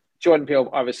 Interesting. so, like, Jordan Peele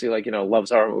obviously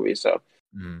loves horror movies. So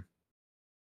Mhm.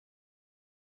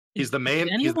 He's the main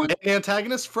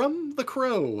antagonist from The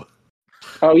Crow.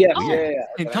 oh yeah, Oh, yeah.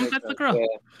 it comes back to the Crow.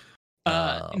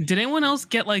 Yeah. Did anyone else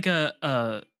get like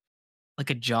a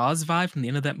Jaws vibe from the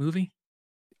end of that movie?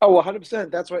 Oh,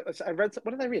 100%. That's what I read.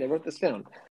 What did I read? I wrote this down.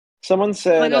 Someone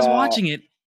said Like I was watching it,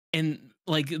 and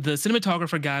like the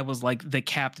cinematographer guy was like the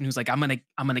captain who's like, I'm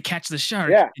gonna catch the shark,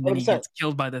 Yeah, and then he 100%. gets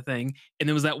killed by the thing. And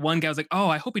there was that one guy who was like, oh,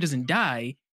 I hope he doesn't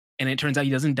die. And it turns out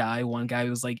he doesn't die. One guy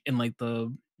was like in like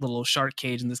the little shark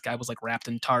cage, and this guy was like wrapped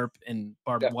in tarp and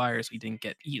barbed wire, so he didn't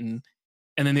get eaten.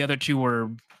 And then the other 2 were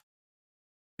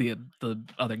the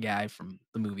other guy from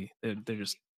the movie. They're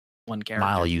just one character.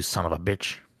 Mile, you son of a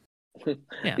bitch.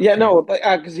 Yeah, no,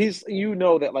 because he's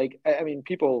that like I mean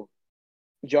people,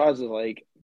 Jaws is like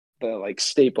the like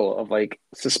staple of like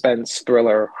suspense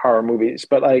thriller horror movies,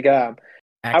 but like I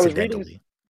was reading,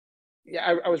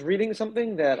 I was reading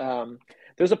something that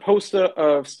there's a poster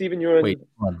of Stephen Ewan. Wait,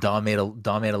 Dom made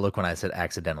a look when I said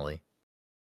accidentally.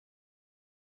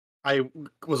 I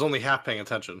was only half paying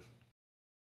attention.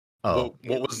 Oh,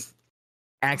 what was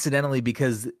accidentally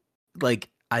because like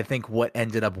I think what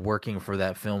ended up working for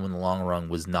that film in the long run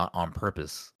was not on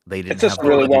purpose. They didn't. It's just have a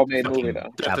really the well made movie though.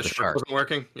 that the shark wasn't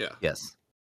working? Yeah. Yes.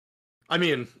 I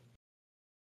mean,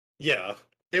 yeah.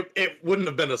 It wouldn't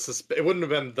have been it wouldn't have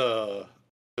been the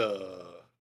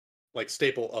like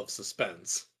staple of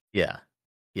suspense. Yeah.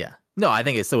 Yeah. No, I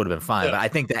think it still would have been fine, Yeah. but I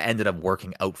think that ended up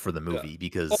working out for the movie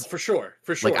because for sure.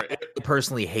 like I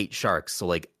personally hate sharks, so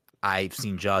like I've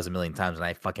seen Jaws a million times and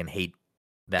I fucking hate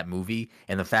that movie,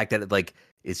 and the fact that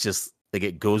it's just like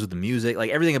it goes with the music,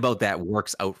 like everything about that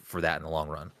works out for that in the long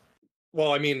run.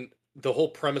 Well, I mean, the whole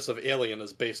premise of Alien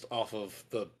is based off of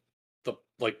the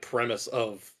like premise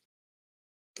of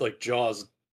like Jaws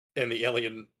and the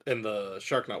alien and the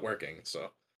shark not working.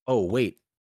 So Oh wait,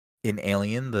 in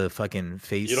Alien, the fucking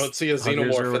face you don't see a huggers or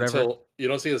xenomorph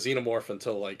whatever?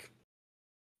 until like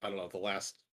I don't know, the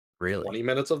last Really? 20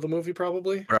 minutes of the movie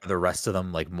probably. Or are the rest of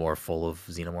them like more full of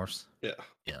xenomorphs? Yeah.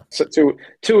 Yeah. So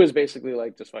two is basically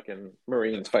like just fucking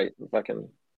Marines fight fucking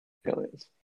aliens.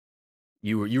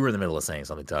 You were in the middle of saying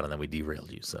something, Todd, and then we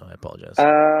derailed you, so I apologize.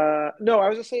 No, I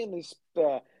was just saying this.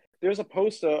 There's a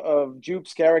poster of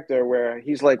Jupe's character where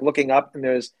he's like looking up, and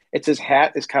it's his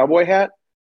hat, his cowboy hat,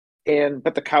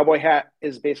 but the cowboy hat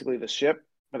is basically the ship,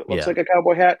 but it looks like a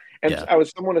cowboy hat. And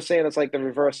someone was saying it's like the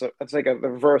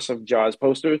reverse of Jaws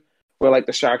poster, where like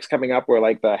the shark's coming up, where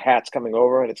like the hat's coming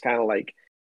over, and it's kind of like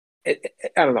I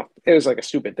don't know. It was like a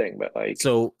stupid thing, but like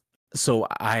So So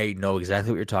I know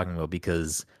exactly what you're talking about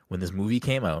because when this movie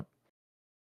came out,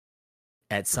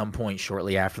 at some point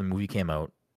shortly after the movie came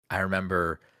out, I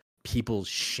remember people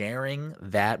sharing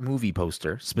that movie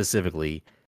poster specifically,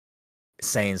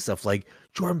 saying stuff like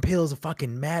Jordan Peele is a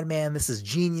fucking madman, this is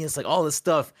genius, like all this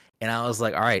stuff. And I was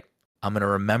like, all right, I'm gonna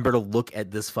remember to look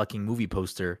at this fucking movie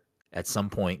poster at some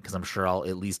point because I'm sure I'll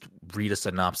at least read a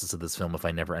synopsis of this film if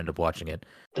I never end up watching it.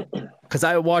 Because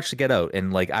I watched Get Out,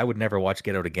 and like I would never watch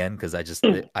Get Out again because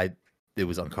it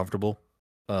was uncomfortable.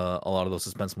 A lot of those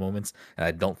suspense moments, and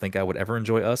I don't think I would ever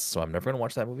enjoy Us, so I'm never gonna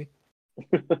watch that movie.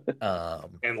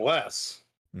 Unless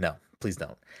No, please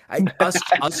don't.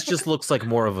 Us just looks like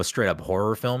more of a straight up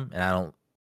horror film, and I don't.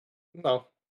 no.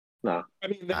 No. I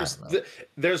mean, I there's don't know.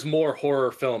 there's more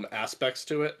horror film aspects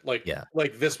to it. Like Yeah.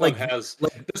 like this Like- one has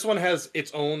like- this one has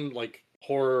its own like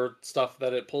horror stuff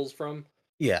that it pulls from.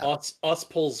 Yeah, Us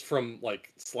pulls from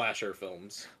like slasher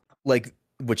films. like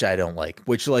which I don't like.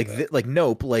 Which like like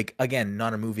Nope. Like again,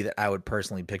 not a movie that I would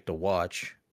personally pick to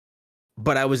watch.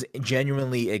 But I was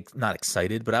genuinely not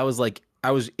excited, but I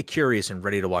was curious and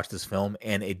ready to watch this film,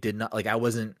 and it did not like I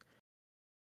wasn't.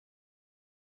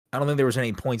 I don't think there was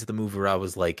any points of the movie where I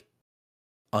was like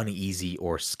uneasy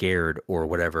or scared or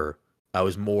whatever. I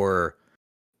was more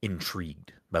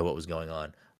intrigued by what was going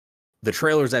on. The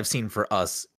trailers I've seen for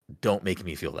Us don't make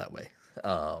me feel that way.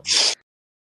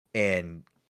 And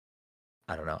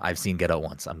I don't know. I've seen Get Out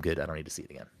once. I'm good. I don't need to see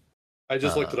it again. I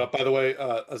just looked it up, by the way.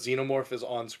 A xenomorph is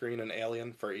on screen in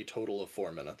Alien for a total of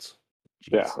 4 minutes.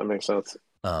 Yeah, that makes sense.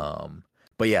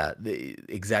 But yeah,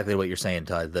 exactly what you're saying,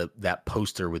 Todd. That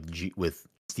poster with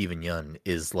Steven Yeun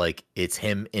is like it's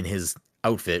him in his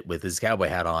outfit with his cowboy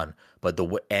hat on, but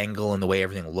the angle and the way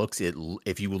everything looks,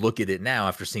 if you look at it now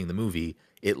after seeing the movie,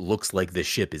 it looks like the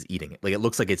ship is eating it. Like it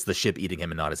looks like it's the ship eating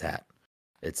him and not his hat.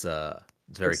 It's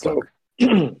very clever.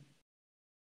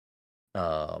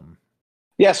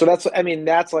 Yeah, so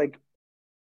that's like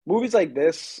movies like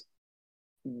this.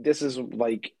 This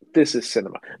is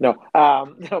cinema. No,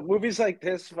 no, movies like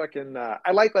this fucking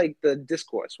I like the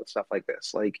discourse with stuff like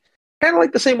this. Like kind of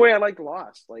like the same way I like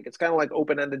Lost. Like it's kind of like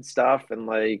open-ended stuff, and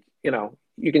like, you know,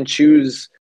 you can choose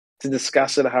to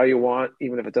discuss it how you want,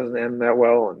 even if it doesn't end that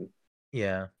well. And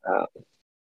yeah, I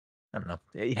don't know.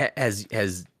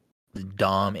 Has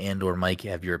Dom and or Mike,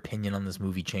 have your opinion on this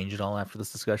movie changed at all after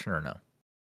this discussion or no?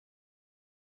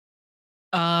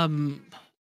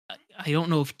 I don't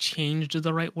know if changed is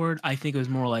the right word. I think it was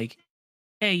more like,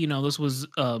 hey, you know, this was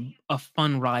a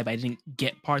fun ride. I didn't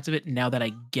get parts of it. Now that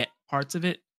I get parts of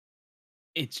it,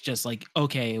 it's just like,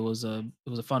 okay, it was a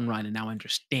fun ride, and now I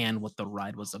understand what the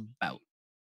ride was about.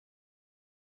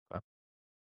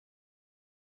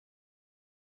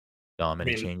 Dom,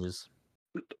 any changes?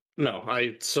 No,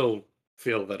 I still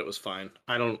feel that it was fine.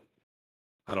 I don't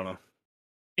know.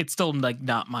 It's still like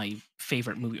not my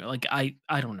favorite movie. Like I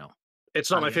don't know.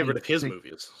 It's not my favorite of his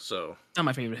movies, so it's not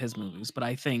my favorite of his movies, but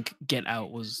I think Get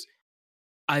Out was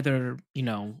either, you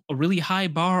know, a really high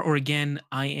bar, or again,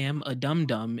 I am a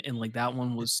dum-dum, and like that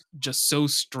one was just so I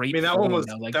straightforward.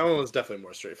 mean, that one was definitely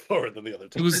more straightforward than the other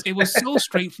two. It was so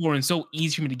straightforward and so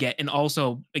easy for me to get, and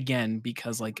also again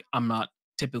because like I'm not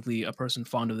typically a person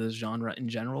fond of this genre in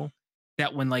general,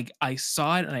 that when like I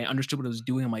saw it and I understood what it was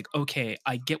doing, I'm like, okay,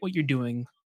 I get what you're doing.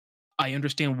 I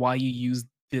understand why you use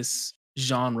this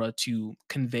genre to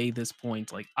convey this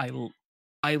point. Like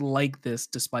I like this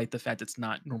despite the fact it's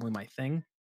not normally my thing.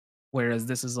 Whereas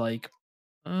this is like,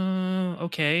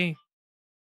 okay,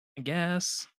 I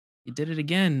guess you did it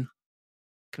again.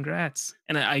 Congrats.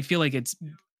 And I feel like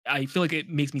it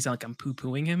makes me sound like I'm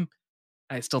poo-pooing him.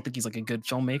 I still think he's like a good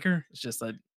filmmaker. It's just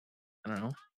that I don't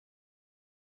know.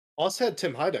 Us had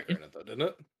Tim Heidecker in it, though, didn't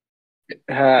it?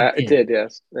 It did,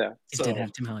 yes, yeah. It did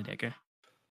have Tim Heidecker.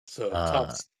 So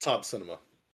top cinema.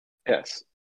 Yes,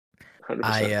 100%.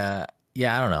 I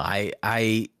don't know.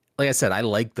 I like I said, I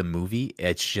like the movie.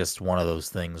 It's just one of those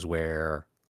things where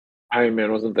Iron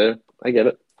Man wasn't there. I get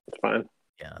it. It's fine.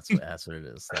 yeah, that's what it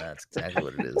is. That's exactly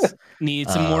what it is. Need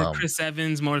some more Chris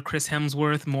Evans, more Chris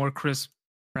Hemsworth, more Chris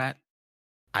Pratt.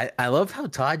 I love how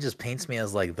Todd just paints me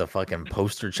as like the fucking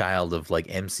poster child of like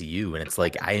MCU, and it's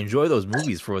like I enjoy those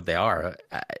movies for what they are.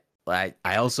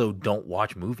 I also don't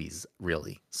watch movies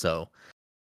really, so.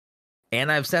 And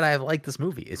I've said I like this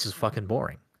movie. It's just fucking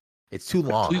boring. It's too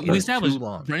long. We established too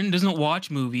long. Brendan doesn't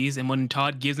watch movies, and when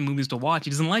Todd gives him movies to watch,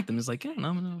 he doesn't like them. He's like, yeah, no,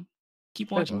 I'm gonna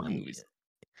keep watching my movies.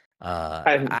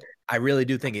 I really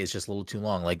do think it's just a little too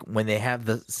long. Like when they have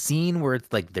the scene where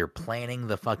it's like they're planning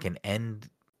the fucking end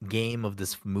game of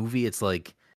this movie, it's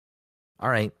like, all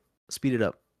right, speed it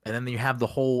up. And then you have the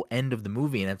whole end of the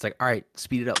movie, and it's like, all right,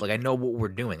 speed it up. Like I know what we're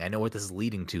doing. I know what this is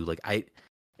leading to. Like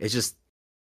It's just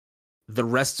the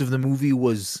rest of the movie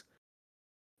was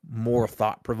more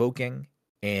thought provoking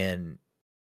and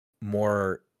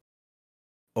more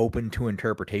open to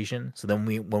interpretation. So then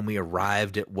when we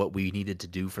arrived at what we needed to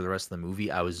do for the rest of the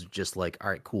movie, I was just like, all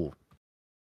right, cool.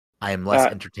 I am less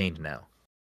entertained now.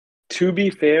 To be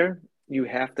fair, you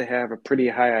have to have a pretty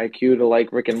high IQ to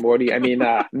like Rick and Morty. I mean,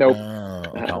 nope.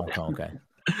 Okay.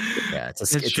 Yeah,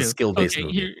 it's a true. skill based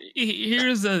movie.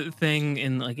 Here's a thing,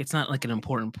 and like it's not like an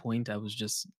important point. I was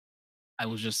just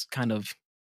kind of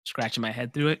scratching my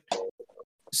head through it.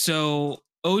 So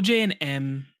OJ and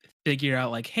M figure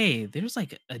out like, hey, there's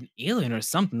like an alien or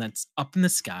something that's up in the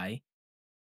sky.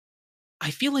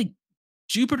 I feel like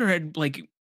Jupiter had like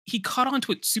he caught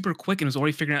onto it super quick and was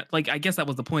already figuring out. Like, I guess that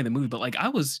was the point of the movie, but like I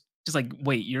was just like,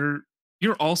 wait, you're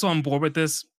also on board with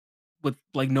this with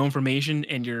like no information,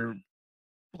 and you're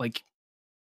like,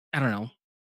 I don't know,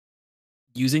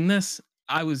 using this.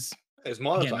 I was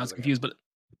monetizing. I was confused, but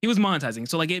he was monetizing,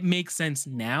 so like it makes sense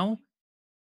now.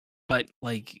 But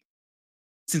like,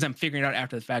 since I'm figuring it out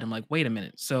after the fact, I'm like, wait a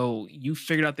minute. So you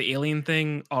figured out the alien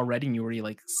thing already, and you already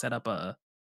like set up a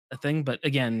thing. But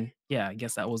again, yeah, I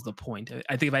guess that was the point.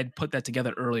 I think if I'd put that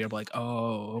together earlier, I'd be like,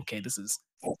 oh, okay, this is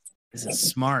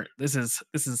smart. This is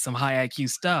some high IQ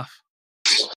stuff.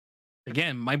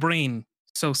 Again, my brain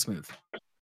so smooth.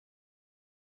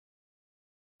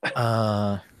 Yeah,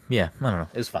 I don't know.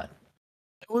 It was fine.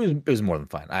 It was more than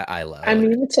fine. I love. I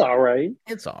mean, it's all right.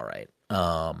 It's all right.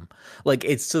 Like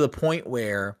it's to the point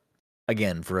where,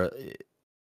 again, for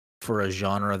a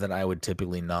genre that I would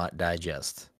typically not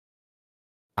digest,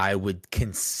 I would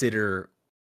consider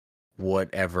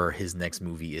whatever his next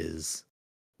movie is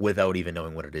without even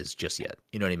knowing what it is just yet.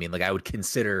 You know what I mean? Like I would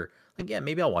consider, like, yeah,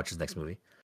 maybe I'll watch his next movie.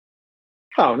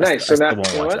 Oh, nice. So now,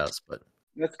 won't watch Us, but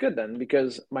that's good then,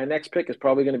 because my next pick is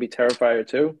probably going to be Terrifier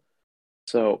 2.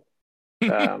 So,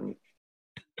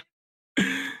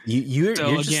 you're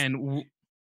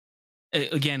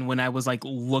again, when I was like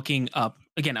looking up,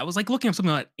 I was like looking up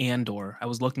something like Andor. I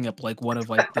was looking up like one of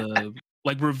like the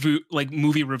like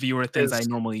movie reviewer things I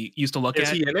normally used to look at. Is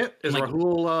he in it? Is like,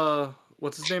 Rahul?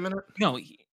 What's his name in it?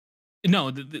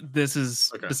 No, this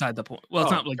is beside the point. Well,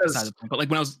 it's not like beside the point, but like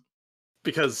when I was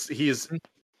because he's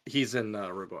in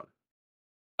Rogue One.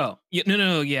 Oh, yeah,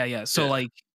 no, yeah. So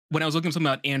like when I was looking up something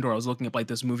about Andor, I was looking up like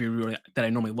this movie reviewer that I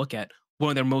normally look at. One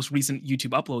of their most recent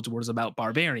YouTube uploads was about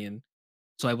Barbarian.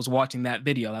 So I was watching that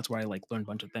video. That's where I like learned a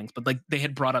bunch of things. But like they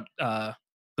had brought up the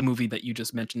movie that you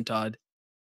just mentioned, Todd.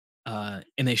 And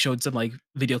they showed some like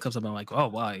video clips of it. I'm like, oh,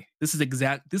 why? This is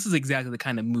exactly the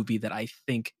kind of movie that I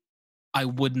think I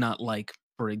would not like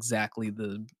for exactly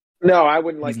the no, I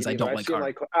wouldn't like it. I don't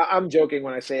like I'm joking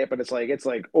when I say it, but it's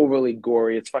like overly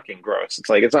gory. It's fucking gross. It's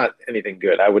like it's not anything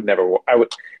good. I would.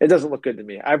 It doesn't look good to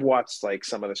me. I've watched like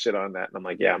some of the shit on that, and I'm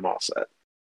like, yeah, I'm all set.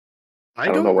 I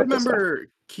don't remember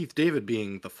Keith David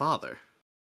being the father.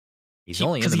 He's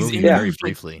only in the movie very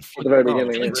briefly. At the very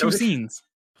beginning, like 2 scenes.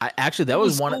 That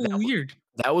was one. Weird.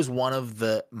 That was one of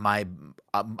the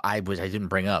I didn't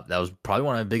bring up. That was probably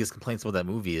one of my biggest complaints about that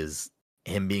movie is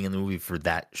him being in the movie for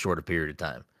that short a period of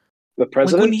time. The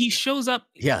president, like when he shows up,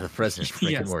 the president,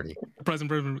 Rick and Morty. The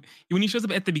president. When he shows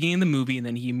up at the beginning of the movie, and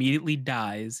then he immediately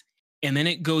dies, and then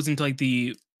it goes into like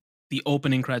the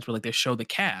opening credits where like they show the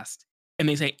cast, and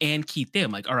they say and Keith David.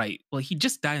 I'm like, all right, well he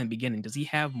just died in the beginning. Does he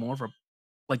have more of a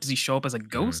like? Does he show up as a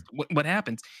ghost? What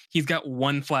happens? He's got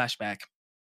one flashback.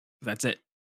 That's it.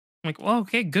 I'm like, well,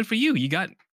 okay, good for you. You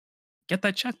get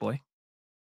that check, boy.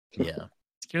 Yeah,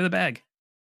 secure the bag.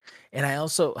 And I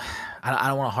also, I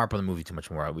don't want to harp on the movie too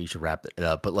much more. We should wrap it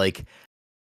up. But like,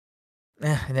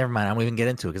 never mind. I won't even get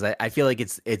into it because I feel like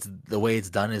it's the way it's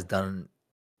done is done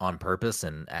on purpose,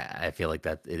 and I feel like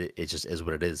that it just is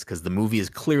what it is because the movie is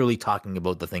clearly talking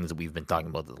about the things that we've been talking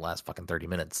about the last fucking 30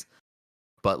 minutes.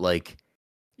 But like,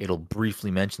 it'll briefly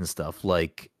mention stuff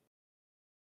like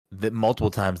that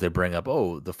multiple times they bring up.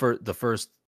 Oh, the first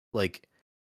like,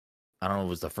 I don't know, it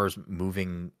was the first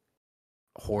moving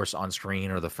horse on screen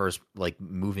or the first like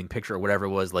moving picture or whatever it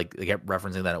was. Like they kept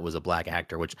referencing that it was a black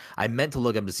actor, which I meant to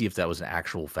look up to see if that was an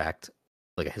actual fact,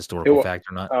 like a historical fact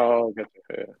or not. Oh, good.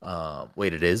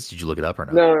 Wait, it is? Did you look it up or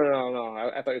not?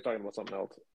 No. I thought you were talking about something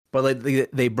else. But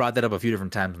like they brought that up a few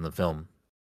different times in the film,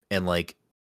 and like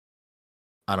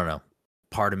I don't know.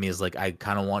 Part of me is like I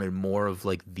kind of wanted more of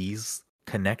like these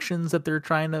connections that they're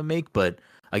trying to make, but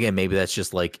again, maybe that's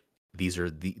just like these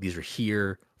are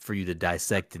here for you to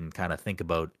dissect and kind of think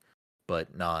about,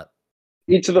 but not.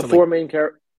 Each of the four main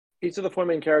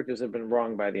characters have been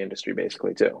wronged by the industry,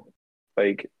 basically, too.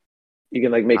 Like, you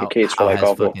can like make a case for like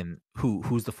all fucking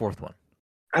who's the fourth one?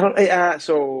 I don't.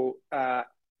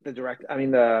 The director. I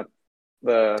mean the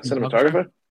the cinematographer.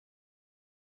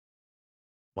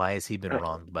 Why has he been Uh,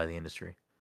 wronged by the industry?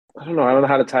 I don't know. I don't know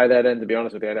how to tie that in. To be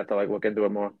honest with you, I'd have to like look into it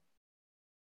more.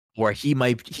 Or he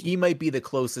might be the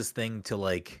closest thing to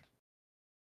like,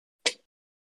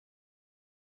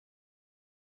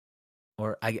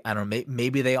 or I don't know,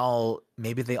 maybe they all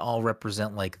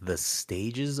represent like the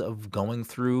stages of going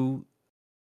through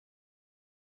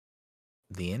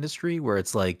the industry, where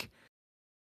it's like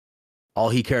all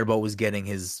he cared about was getting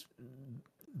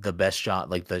the best shot,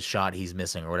 like the shot he's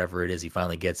missing or whatever it is. He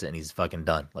finally gets it and he's fucking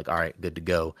done. Like, all right, good to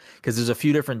go. Because there's a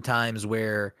few different times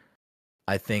where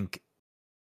I think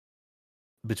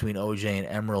between OJ and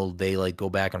Emerald, they like go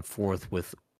back and forth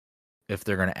with if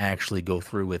they're going to actually go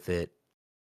through with it.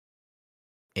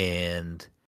 And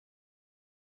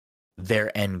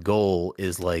their end goal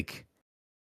is like,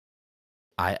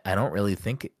 I don't really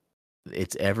think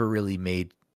it's ever really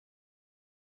made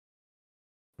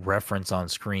reference on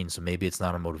screen, so maybe it's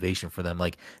not a motivation for them.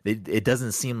 Like it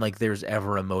doesn't seem like there's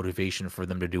ever a motivation for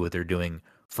them to do what they're doing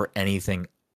for anything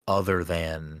other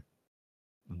than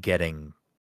getting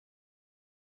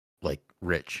like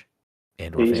rich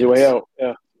and or The easy famous. way out.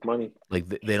 Yeah, money. Like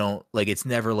they don't like, it's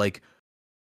never like,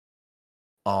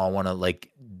 oh, I want to like,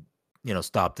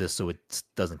 stop this so it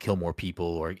doesn't kill more people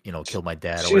or kill my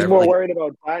dad or She's whatever. more Like, worried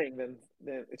about dying than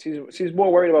she's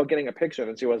more worried about getting a picture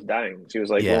than she was dying. She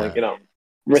was like, Yeah. willing,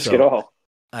 risk it So, all.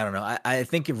 I don't know. I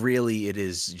think it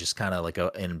is just kind of like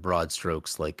in broad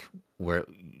strokes, like where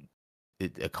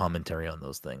a commentary on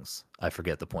those things. I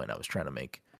forget the point I was trying to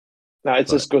make. No, it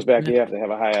just goes back. Yeah. You have to have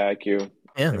a high IQ.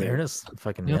 Yeah, I mean, there it is.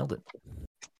 Fucking Yep. nailed it.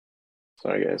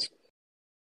 Sorry, guys.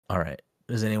 All right.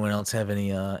 Does anyone else have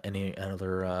any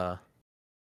other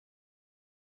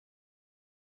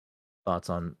thoughts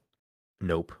on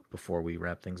Nope before we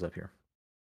wrap things up here?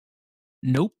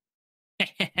 Nope.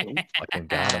 Fucking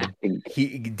got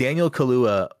him. Daniel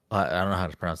Kaluuya. I don't know how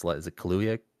to pronounce it. Is it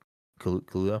Kaluuya?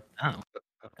 Kaluuya?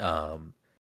 Oh.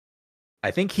 I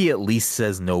think he at least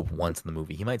says Nope once in the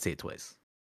movie. He might say it twice.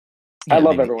 I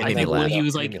love maybe- everyone. I maybe think laugh. when he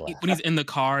was Maybe like laugh. when he's in the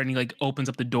car and he like opens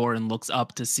up the door and looks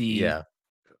up to see Yeah,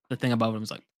 the thing above him,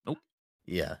 is like, nope.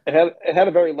 yeah. It had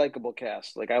a very likable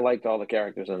cast. Like I liked all the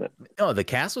characters in it. No, the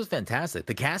cast was fantastic.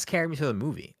 The cast carried me through the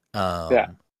movie. Yeah.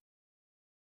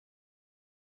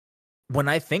 When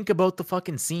I think about the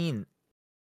fucking scene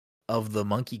of the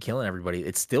monkey killing everybody,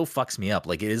 it still fucks me up.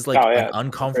 Like it is like Oh, yeah, an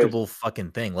uncomfortable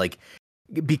fucking thing. Like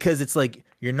because it's like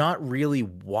you're not really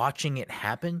watching it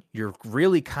happen. You're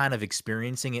really kind of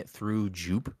experiencing it through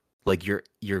Jupe. Like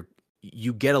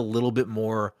you get a little bit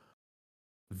more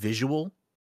visual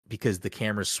because the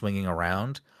camera's swinging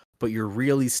around, but you're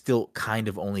really still kind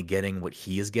of only getting what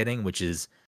he is getting, which is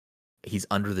he's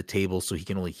under the table so he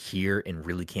can only hear and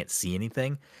really can't see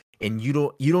anything. And you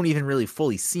don't even really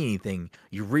fully see anything.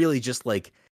 You really just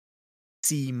like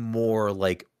see more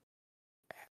like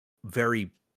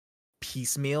very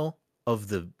piecemeal of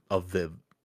the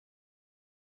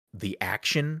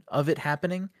action of it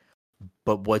happening.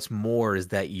 But what's more is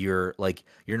that you're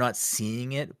not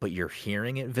seeing it, but you're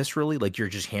hearing it viscerally. Like you're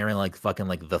just hearing like fucking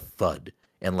like the thud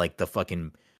and like the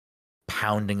fucking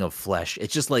pounding of flesh.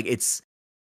 It's just like it's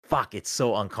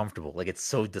so uncomfortable. Like it's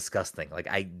so disgusting. Like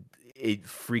it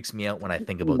freaks me out when I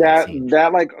think about that scene.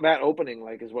 That opening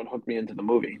is what hooked me into the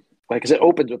movie. Like, because it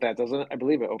opens with that, doesn't it? I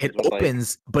believe it opens. It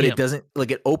opens, but Yeah. it doesn't. Like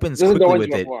it opens Doesn't go quickly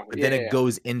into with it it, more. but then Yeah, it yeah.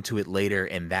 goes into it later,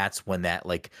 and that's when that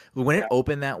when it Yeah.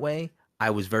 opened that way,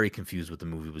 I was very confused what the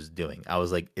movie was doing. I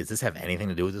was like, "Does this have anything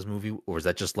to do with this movie, or is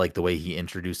that just like the way he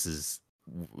introduces?"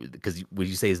 Because would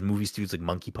you say his movie studio's like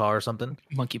Monkey Paw or something?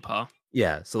 Monkey paw.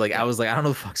 Yeah. So like, I was like, I don't know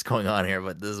what the fuck's going on here,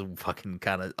 but this is fucking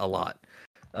kind of a lot.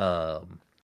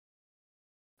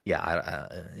 Yeah,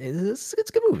 it's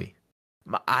a good movie.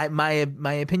 My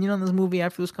opinion on this movie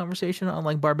after this conversation on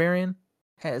like Barbarian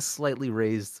has slightly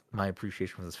raised my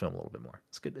appreciation for this film a little bit more.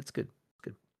 It's good. It's good.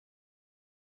 Good.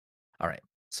 All right.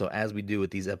 So as we do with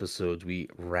these episodes, we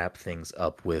wrap things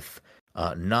up with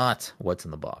not what's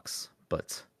in the box,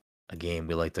 but a game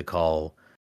we like to call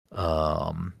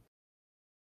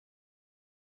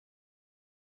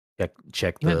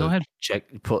check Yeah, the go ahead.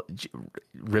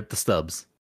 rip the stubs.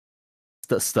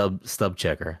 Stub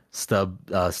checker. Stub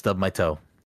my toe.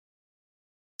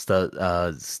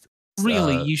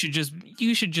 Really, you should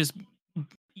just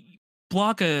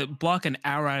block an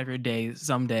hour out of your day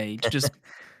someday to just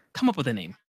come up with a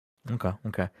name. Okay.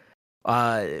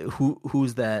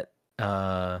 Who's that?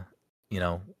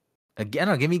 Again,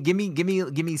 no, give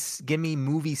me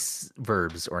movie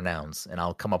verbs or nouns, and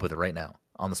I'll come up with it right now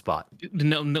on the spot.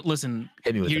 No, listen.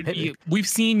 Hit me with it. Hit me. We've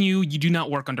seen you. You do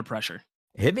not work under pressure.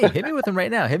 Hit me with them right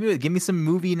now. Give me some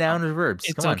movie noun or verbs.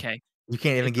 It's Come on. okay. You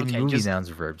can't even It's give me okay, movie just- nouns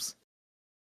or verbs.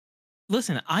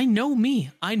 Listen, I know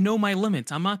me. I know my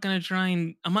limits. I'm not gonna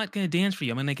dance for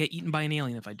you. I'm gonna get eaten by an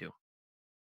alien if I do.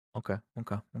 Okay.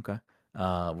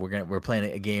 We're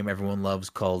playing a game everyone loves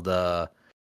called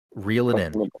Reel It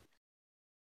In.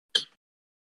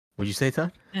 What'd you say,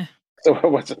 Todd? So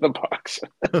what's in the box?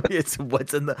 It's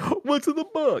what's in the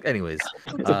book. Anyways,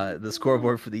 the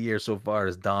scoreboard for the year so far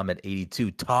is Dom at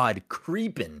 82, Todd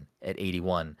creeping at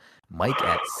 81, Mike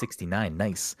at 69.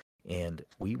 Nice. And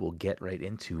we will get right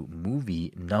into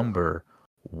movie number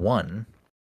 1,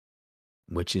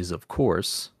 which is, of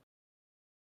course,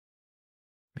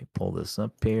 let me pull this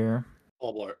up here.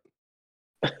 Paul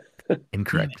Blart.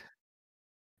 Incorrect.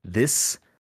 This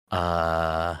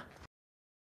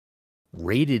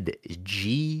rated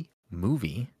G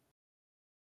movie,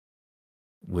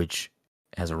 which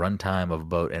has a runtime of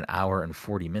about an hour and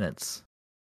 40 minutes,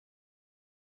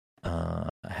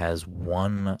 has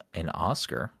won an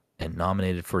Oscar and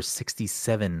nominated for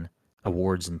 67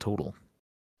 awards in total.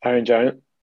 Iron Giant.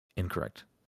 Incorrect.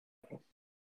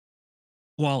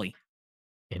 Wally.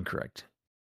 Incorrect.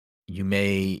 You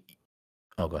may.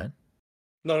 Oh, go ahead.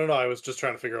 No. I was just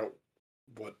trying to figure out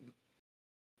what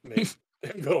made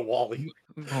him go to Wally.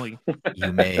 Wally.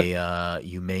 You may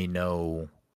know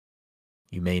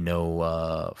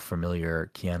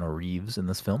familiar Keanu Reeves in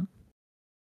this film.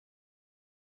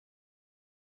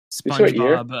 You say what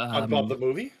year? SpongeBob. About the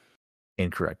movie?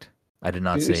 Incorrect. I did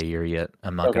not You say just- a year yet.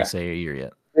 I'm not going Okay. to say a year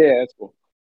yet. Yeah, that's cool.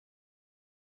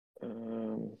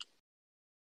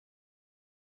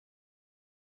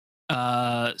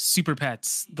 Super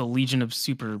Pets, the Legion of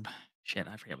Super. Shit,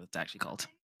 I forget what it's actually called.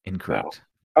 Incorrect.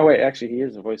 Oh wait, actually, he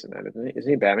is the voice in that, isn't he? Isn't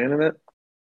he Batman in that?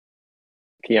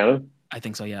 Keanu. I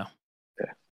think so. Yeah.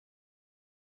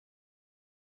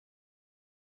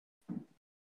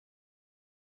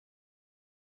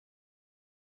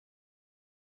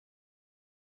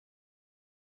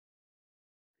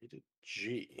 Rated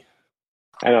G.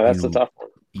 I know that's the You- tough one.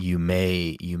 You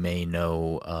may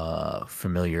know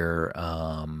familiar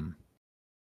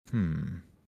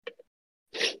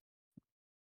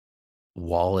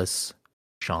Wallace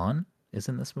Shawn is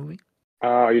in this movie.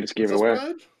 Oh, you just gave it Princess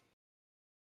away. Bride?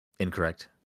 Incorrect.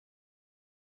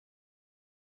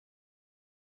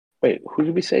 Wait, who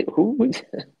did we say? Who?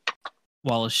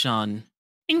 Wallace Shawn.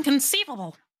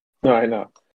 Inconceivable. No, I know.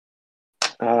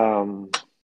 What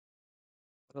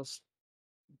else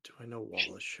do I know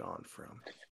Wallace Shawn from?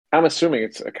 I'm assuming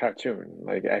it's a cartoon.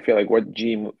 Like, I feel like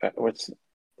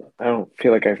I don't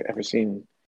feel like I've ever seen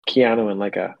Keanu in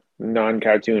like a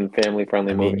non-cartoon,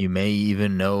 family-friendly I movie. mean, you may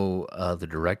even know the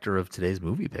director of today's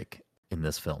movie pick in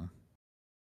this film.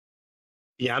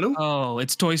 Keanu? Oh,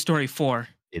 it's Toy Story 4.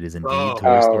 It is indeed Oh.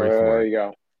 Toy Oh, Story there 4. you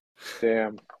go.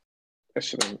 Damn. I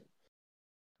should have.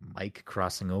 Mike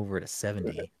crossing over to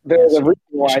 70. There's a reason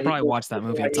You why should he probably was- watch that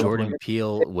movie at some Jordan point.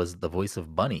 Peele was the voice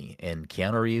of Bunny, and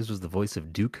Keanu Reeves was the voice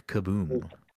of Duke Kaboom.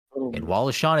 And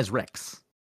Wallace Shawn is Rex.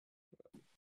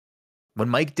 When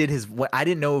Mike did I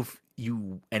didn't know if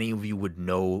any of you would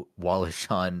know Wallace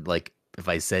Shawn, like if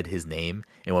I said his name.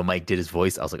 And when Mike did his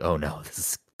voice, I was like, oh no,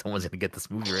 someone's gonna get this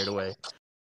movie right away.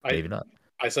 Maybe not.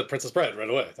 I said Princess Bride right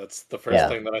away. That's the first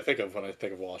thing that I think of when I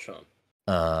think of Wallace Shawn.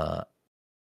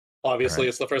 Obviously, Alright.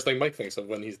 it's the first thing Mike thinks of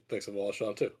when he thinks of Wallace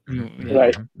Shawn too. Yeah.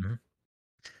 Right. Mhm.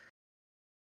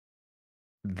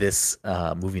 This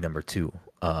movie number 2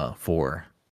 for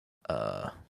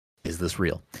Is This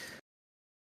Real?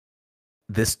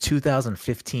 This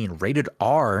 2015 rated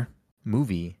R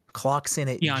movie clocks in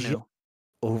at Keanu.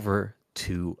 over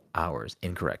 2 hours.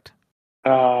 Incorrect.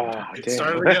 Ah, damn.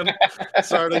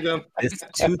 Start again. This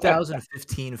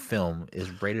 2015 film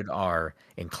is rated R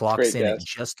and clocks Great in at guess.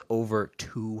 just over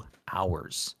 2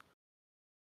 hours.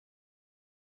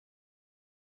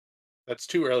 That's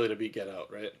too early to be Get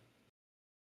Out, right?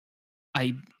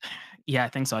 Yeah, I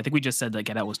think so. I think we just said that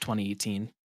Get Out was 2018.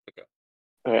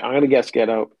 All right, I'm gonna guess Get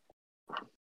Out.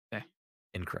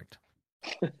 Incorrect.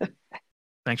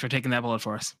 Thanks for taking that bullet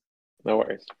for us. No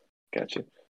worries. Got you.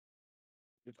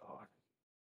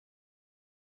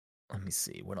 Let me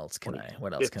see. What else can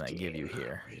I give you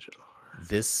here? Rated R.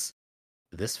 This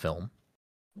film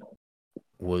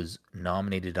was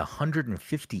nominated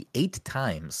 158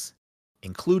 times,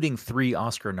 including 3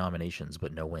 Oscar nominations,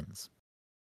 but no wins.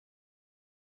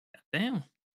 Damn.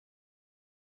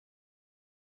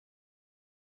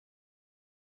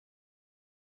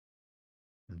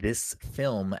 This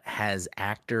film has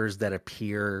actors that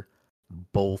appear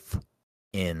both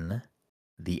in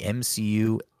the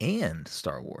MCU and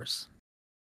Star Wars.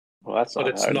 Well, that's But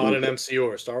it's hard. not an MCU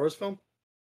or a Star Wars film?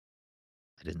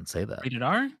 I didn't say that. Rated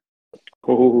R?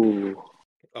 Ooh.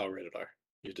 Oh, rated R.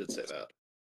 You did say that.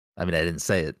 I mean, I didn't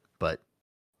say it, but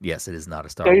yes, it is not a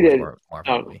Star No, you Wars did.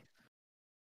 Marvel Oh. movie.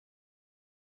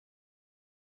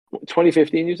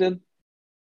 2015, you said?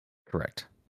 Correct.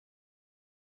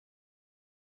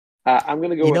 I'm going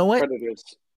to go You with know what?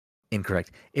 Predators.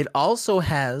 Incorrect. It also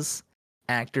has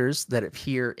actors that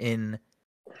appear in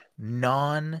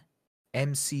non-MCU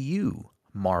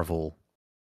Marvel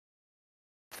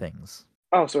things.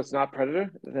 Oh, so it's not Predator?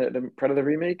 The Predator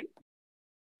remake?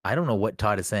 I don't know what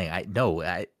Todd is saying.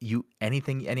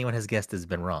 Anything anyone has guessed has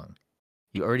been wrong.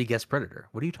 You already guessed Predator.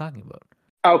 What are you talking about?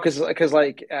 Oh, because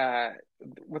like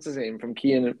what's his name from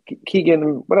Keegan,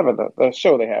 whatever the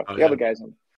show they have, Oh, the yeah. other guy's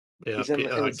in. Yeah, He's in,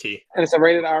 and Key. it's a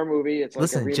rated R movie. It's like a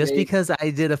Listen, remake. just because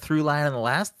I did a through line on the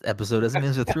last episode doesn't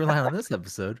mean there's a through line on this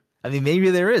episode. I mean,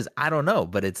 maybe there is. I don't know,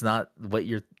 but it's not what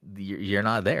you're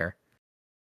not there.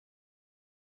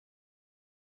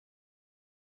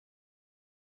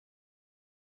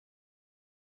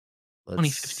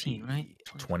 Let's 2015, right? see.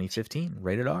 2015,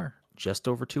 rated R. Just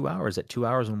over 2 hours at 2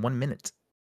 hours and 1 minute.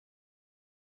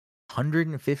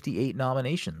 158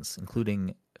 nominations,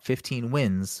 including 15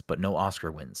 wins, but no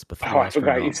Oscar wins. But 3 Oh, I Oscar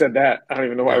forgot you noms. said that. I don't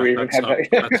even know why Yeah, we even that's had not-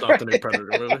 that. that's not the new Predator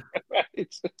movie. Right.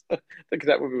 Because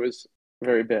that movie was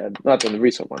very bad. Not the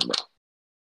recent one, but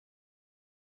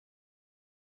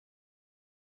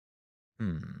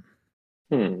Hmm.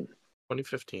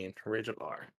 2015, rated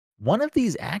R. One of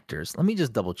these actors, let me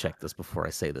just double check this before I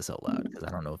say this out loud, because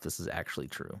I don't know if this is actually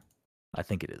true. I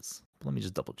think it is. But let me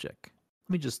just double check.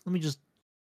 Let me just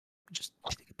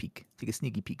take a peek. Take a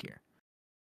sneaky peek here.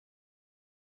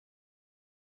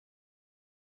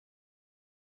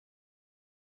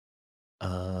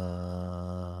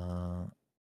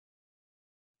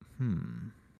 Hmm.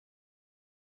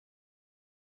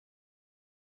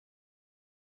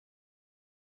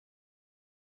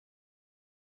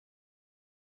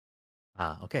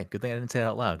 Okay. Good thing I didn't say it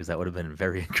out loud because that would have been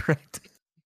very incorrect.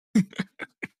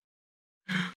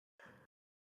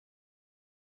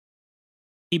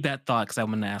 Keep that thought because I'm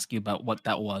going to ask you about what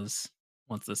that was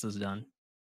once this is done.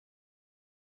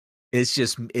 It's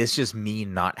just me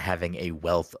not having a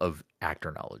wealth of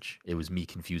actor knowledge. It was me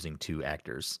confusing two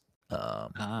actors.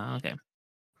 Okay.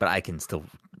 But I can still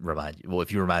remind you. Well,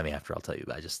 if you remind me after, I'll tell you.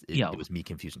 It was me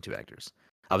confusing two actors.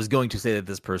 I was going to say that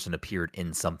this person appeared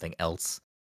in something else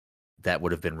that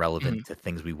would have been relevant to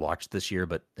things we watched this year,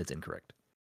 but it's incorrect.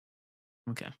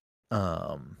 Okay.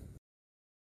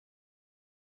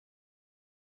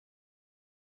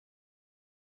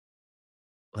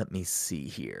 Let me see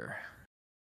here.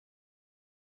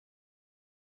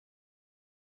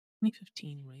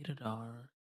 2015 rated R.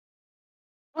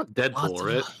 Not Deadpool,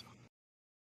 right? I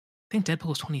think Deadpool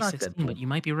was 2016, Deadpool. but you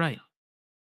might be right.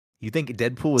 You think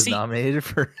Deadpool was nominated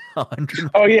for 100?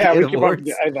 Oh yeah, we keep on.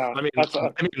 awards? I know. I mean,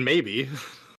 maybe.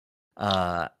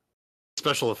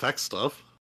 Special effects stuff.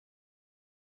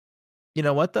 You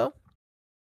know what though?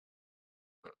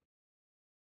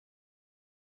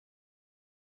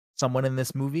 Someone in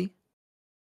this movie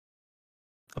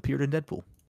appeared in Deadpool.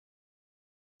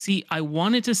 See, I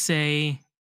wanted to say,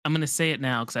 I'm going to say it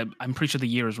now because I'm pretty sure the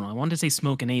year is wrong. I wanted to say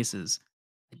Smoke and Aces.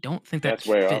 I don't think That's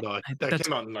way fit. No, that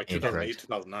came out in like 2008,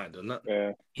 2009, didn't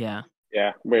it? Yeah.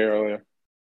 Yeah. Way earlier.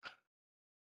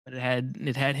 But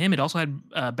it had him. It also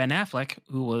had Ben Affleck,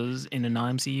 who was in a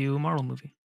non-MCU Marvel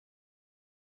movie.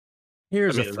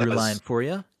 Here's a through line for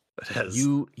you.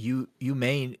 You You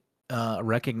may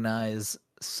recognize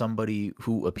somebody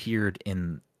who appeared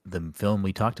in the film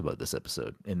we talked about this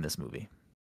episode in this movie.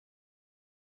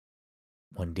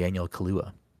 One Daniel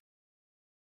Kaluuya.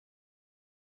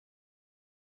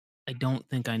 I don't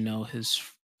think I know his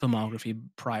filmography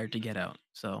prior to Get Out,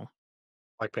 so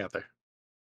Black Panther,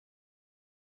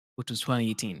 which was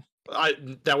 2018.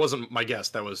 That wasn't my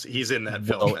guess. He's in that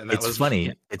film, and it's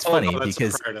funny. It's funny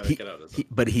because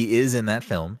he is in that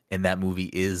film, and that movie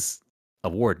is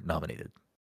award nominated.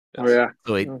 Oh yeah.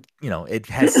 So it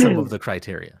has some of the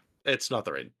criteria. It's not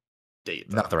the right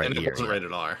date. Not the right and year. It wasn't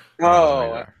rated R.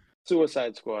 Oh,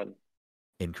 Suicide Squad.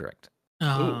 Incorrect.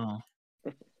 Oh.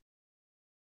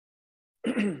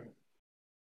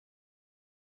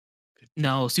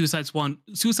 No, Suicide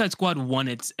Squad won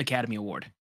its Academy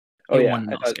Award. Oh yeah,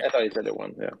 I thought you said it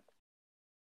won. Yeah.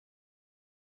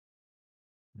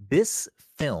 This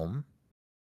film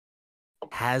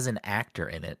has an actor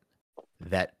in it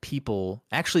that people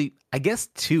actually, I guess,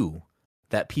 two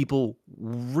that people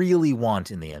really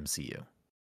want in the MCU.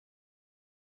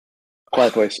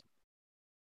 Quiet Place.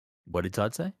 What did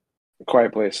Todd say?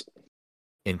 Quiet Place.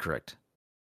 Incorrect.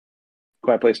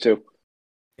 Quiet Place 2.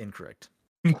 Incorrect.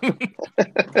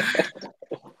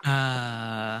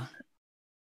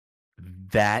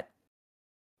 That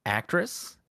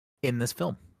actress in this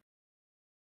film.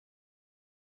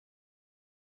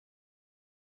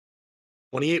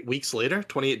 28 weeks later?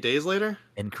 28 days later?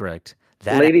 Incorrect.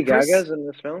 Lady Gaga's in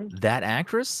this film? That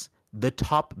actress, the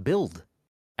top billed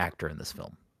actor in this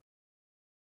film.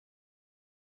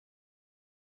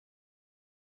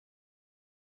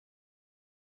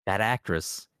 That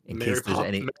actress, in case there's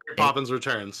any... Mary Poppins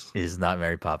Returns. It is not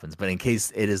Mary Poppins, but in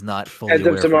case it is not fully Edge of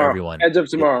aware for Tomorrow. everyone... Edge of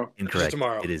Tomorrow. Incorrect.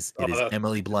 Tomorrow. It is Oh,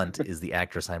 Emily Blunt is the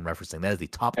actress I'm referencing. That is the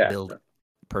top billed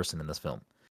person in this film.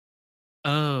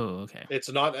 Oh, okay.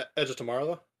 It's not Edge of Tomorrow,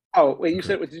 though? Oh, wait,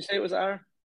 did you say it was R?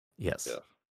 Yes. Yeah.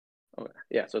 Okay.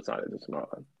 Yeah, so it's not Edge of Tomorrow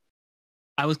then.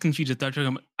 I was confused.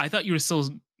 I thought you were still. I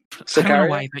don't know Sicario?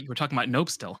 why I thought you were talking about Nope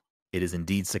still. It is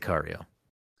indeed Sicario.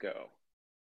 Go.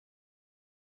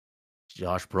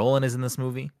 Josh Brolin is in this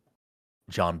movie.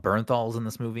 John Bernthal is in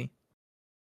this movie.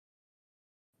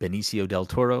 Benicio del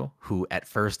Toro, who at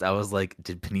first I was like,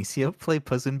 did Benicio play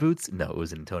Puss in Boots? No, it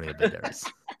was Antonio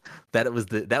Banderas. That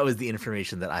was the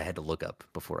information that I had to look up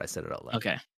before I said it out loud.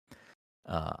 Okay.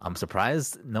 I'm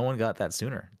surprised no one got that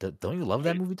sooner. Don't you love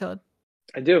that movie, Todd?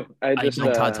 I do. I don't just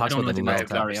know. Todd talks I don't about the know movie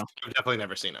anything all about the time. Sicario. I've definitely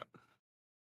never seen it.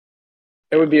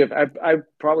 It would be. I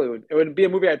probably would. It would be a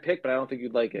movie I'd pick, but I don't think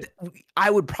you'd like it.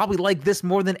 I would probably like this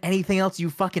more than anything else you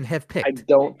fucking have picked. I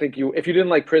don't think you. If you didn't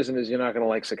like Prisoners, you're not going to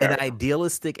like Sicario. An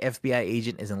idealistic FBI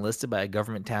agent is enlisted by a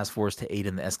government task force to aid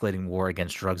in the escalating war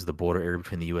against drugs at the border area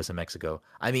between the U.S. and Mexico.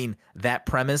 I mean, that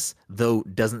premise, though,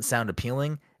 doesn't sound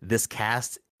appealing. This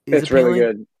cast is It's appealing, really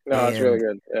good. No, it's really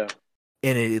good. Yeah.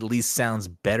 and it at least sounds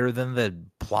better than the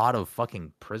plot of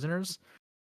fucking Prisoners.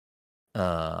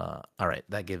 All right,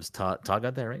 that gives Todd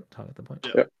got that right. Todd got the point.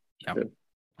 Yep. Yep.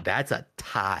 That's a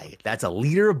tie. That's a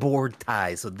leaderboard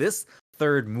tie. So this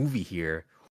third movie here,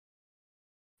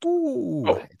 ooh,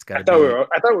 it's got to be. I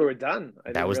thought we were done.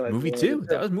 That was movie two.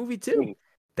 That was movie two.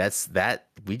 That's that.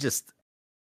 We just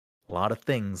a lot of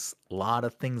things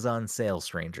on sale,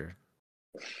 stranger.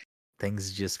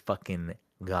 Things just fucking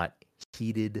got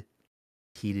heated.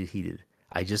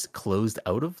 I just closed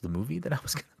out of the movie that I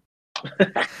was gonna.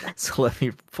 So let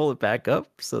me pull it back up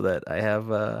so that I have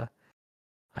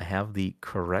the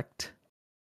correct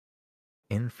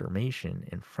information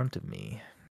in front of me.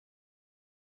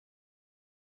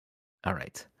 All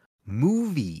right.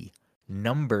 Movie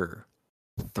number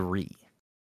 3.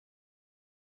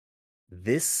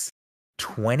 This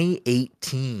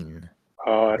 2018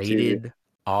 rated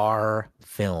R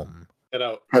film. Get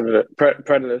out.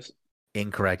 Predators.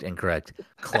 Incorrect.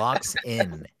 Clocks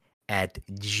in at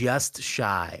just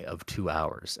shy of 2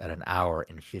 hours, at 1 hour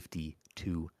and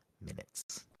 52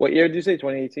 minutes. What year did you say?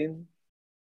 2018?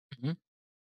 Mm-hmm.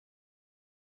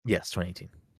 Yes, 2018.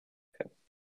 Okay.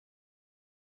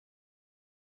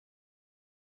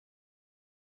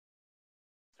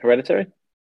 Hereditary?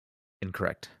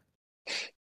 Incorrect.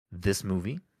 This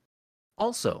movie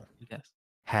also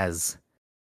has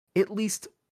at least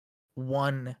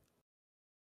one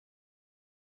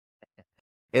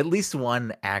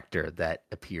actor that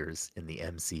appears in the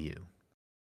MCU.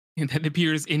 And that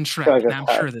appears in Shrek, and I'm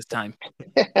sure this time.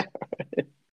 Did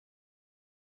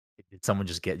someone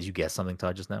just did you guess something,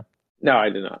 Todd, just now? No, I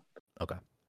did not. Okay.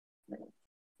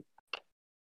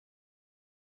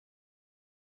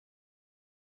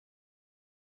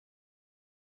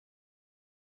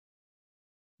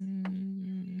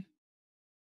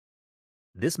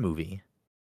 This movie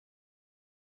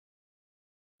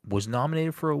was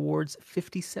nominated for awards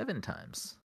 57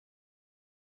 times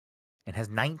and has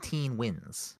 19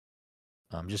 wins.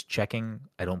 I'm just checking.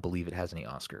 I don't believe it has any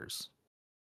Oscars.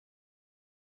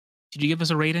 Did you give us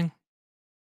a rating?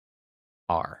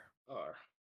 R.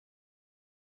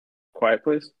 Quiet,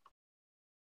 please.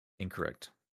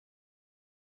 Incorrect.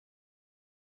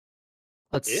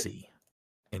 Let's see.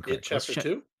 Incorrect. Chapter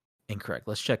 2? Incorrect.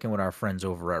 Let's check in with our friends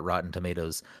over at Rotten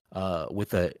Tomatoes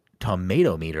with a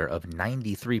tomato meter of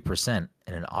 93%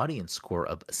 and an audience score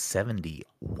of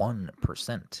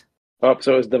 71%. Oh,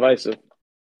 so it's divisive.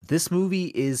 This movie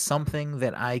is something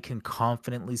that I can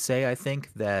confidently say, I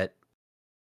think, that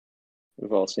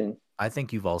we've all seen. I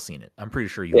think you've all seen it. I'm pretty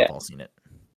sure you have all seen it.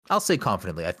 I'll say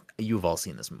confidently, you've all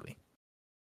seen this movie.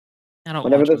 I don't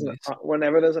whenever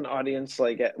there's an audience,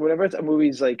 like whenever it's a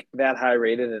movie's like that high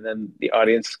rated, and then the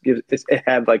audience gives it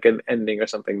had like an ending or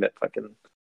something that fucking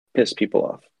pissed people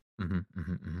off.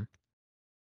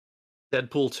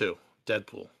 Deadpool 2.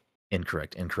 Deadpool.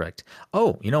 Incorrect.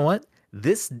 Oh, you know what?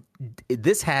 This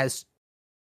has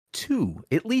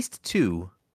at least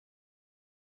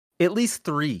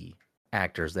three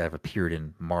actors that have appeared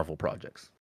in Marvel projects.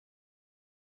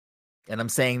 And I'm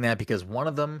saying that because one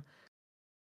of them,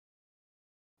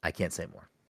 I can't say more.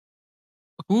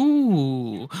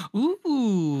 Ooh,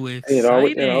 It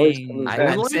always exciting. comes I'm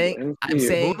back to saying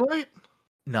MCU. Moonlight?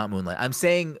 not Moonlight. I'm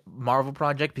saying Marvel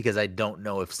Project because I don't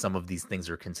know if some of these things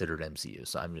are considered MCU.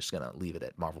 So I'm just gonna leave it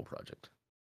at Marvel Project.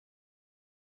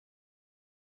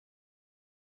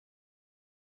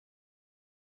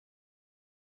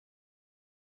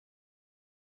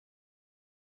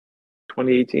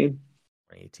 "2018,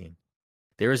 2018.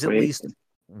 There is at 2018. least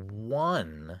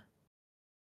one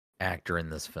actor in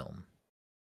this film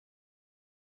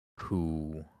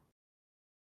who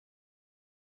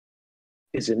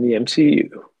is in the MCU."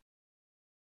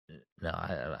 no,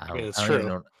 I I mean, don't. it's I don't even true.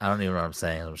 know. I don't even know what I'm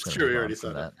saying. I'm just It's gonna true, move you on already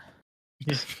from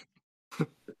said that.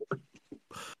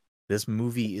 This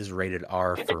movie is rated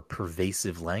R for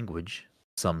pervasive language,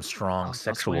 some strong Oh,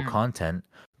 sexual swearing. content,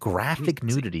 graphic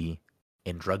nudity,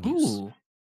 and drug use. Ooh,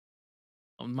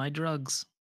 on my drugs.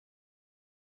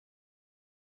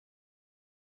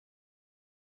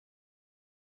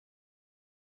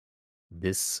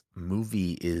 This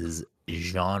movie is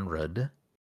genred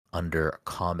under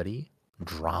comedy,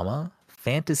 drama,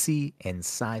 fantasy, and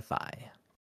sci-fi.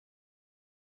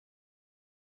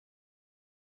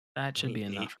 That should be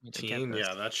enough for me to get 18, this.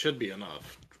 yeah, that should be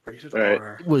enough. Rated Right.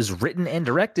 R. It was written and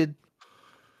directed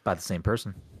by the same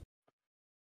person.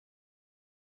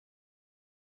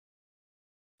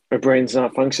 My brain's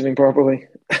not functioning properly.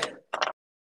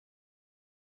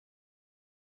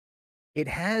 It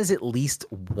has at least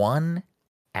one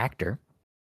actor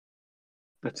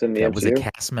That's in the that was a MCU.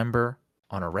 cast member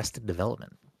on Arrested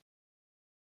Development.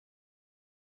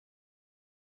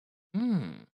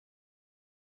 Hmm.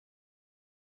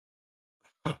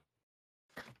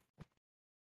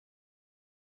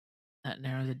 That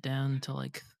narrows it down to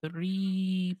like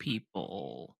 3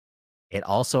 people. It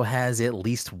also has at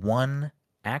least one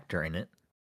actor in it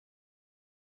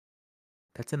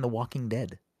that's in The Walking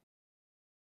Dead.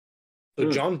 So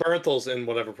Hmm. John Bernthal's in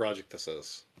whatever project this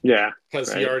is. Yeah,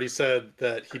 Because he right. already said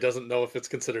that he doesn't know if it's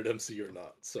considered MCU or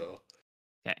not. So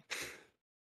Okay.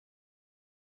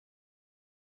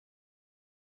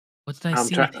 What did I I'm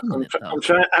see trying. with him in it though? I'm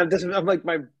trying. I'm like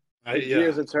my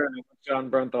gears yeah. are turning with John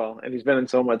Bernthal, and he's been in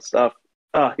so much stuff.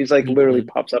 He's like literally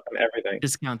pops up in everything.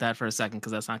 Discount that for a second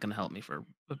because that's not going to help me for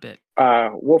a bit.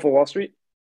 Wolf of Wall Street.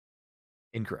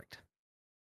 Incorrect.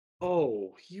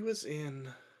 Oh, he was in.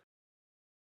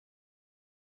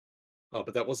 Oh,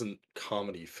 but that wasn't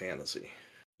comedy fantasy.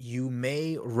 You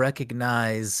may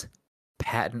recognize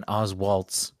Patton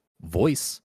Oswalt's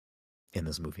voice in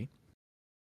this movie.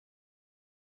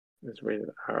 It's rated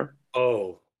R.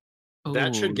 Oh,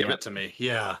 that should Ooh, give yeah. it to me.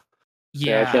 Yeah.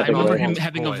 Yeah, I Yeah, can't I think of remember it. him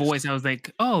having a Voice. voice. I was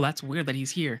like, oh, that's weird that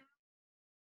he's here.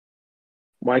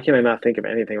 Why can I not think of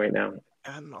anything right now?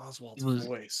 Patton Oswalt's It was-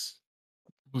 voice.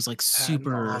 It was like Patton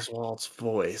super. Oswalt's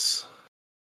voice.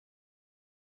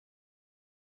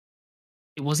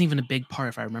 It wasn't even a big part,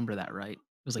 if I remember that right.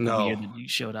 It was like No. weird that you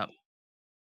showed up.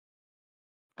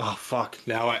 Oh fuck!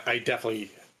 Now I definitely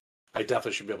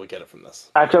should be able to get it from this.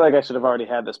 I feel like I should have already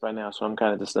had this by now, so I'm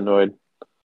kind of just annoyed.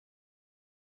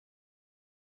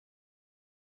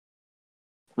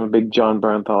 I'm a big John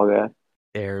Bernthal guy.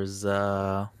 There's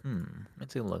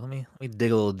let's take a look. Let me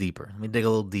dig a little deeper. Let me dig a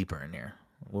little deeper in here.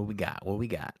 What we got? What we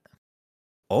got?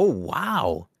 Oh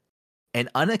wow. An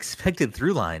unexpected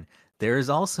through line. There is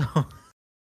also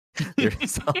there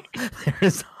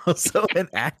is also an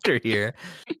actor here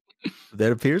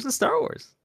that appears in Star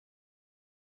Wars.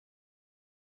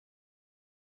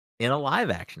 In a live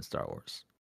action Star Wars.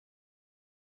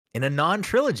 In a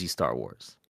non-trilogy Star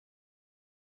Wars.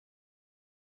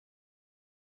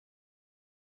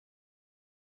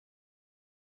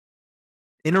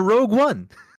 In a Rogue One.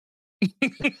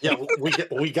 Yeah,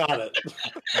 we got it.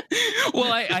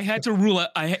 Well, I had to rule out.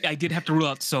 I did have to rule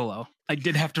out Solo. I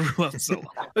did have to rule out Solo.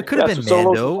 It could have Yeah, been so Solo's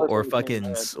the Mando first one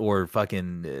that came or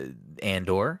fucking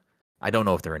Andor. I don't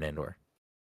know if they're in Andor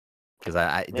because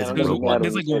I Yeah, doesn't there's Rogue a- One.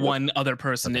 There's like say that. one other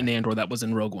person in Okay. Andor that was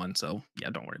in Rogue One, so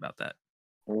yeah, don't worry about that.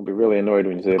 I'm gonna be really annoyed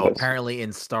when you say Oh, this. apparently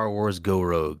in Star Wars Go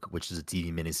Rogue, which is a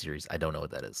TV miniseries. I don't know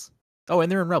what that is. Oh,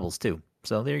 and they're in Rebels too.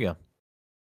 So there you go.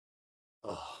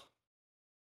 Oh.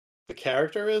 The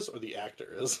character is or the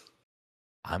actor is?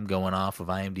 I'm going off of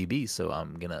IMDb, so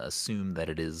I'm gonna assume that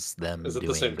it is them Is it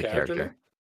doing the same character? name?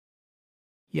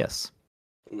 Yes.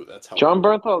 Ooh, that's how. John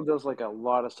Bernthal does like a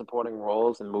lot of supporting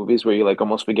roles in movies where you like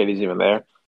almost forget he's even there.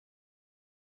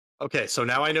 Okay, so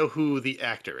now I know who the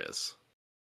actor is.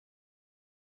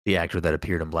 The actor that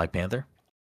appeared in Black Panther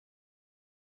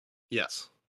Yes.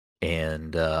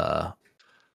 and Fuck,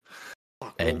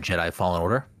 well, Jedi Fallen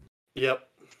Order Yep.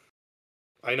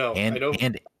 I know. and I know.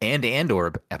 and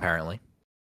Andor apparently,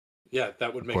 Yeah,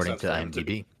 that would make according sense to for him to IMDb.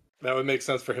 be. That would make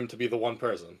sense for him to be the one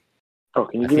person. Oh,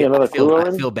 can you give me another clue I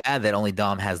already? feel bad that only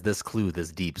Dom has this clue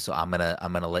this deep, so I'm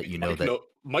gonna let you know that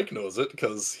Mike knows it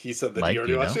because he said that Mike, he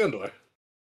already you watched know? Andor.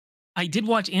 I did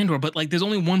watch Andor, but like, there's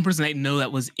only one person I know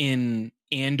that was in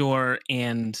Andor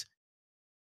and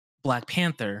Black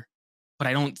Panther, but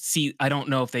I don't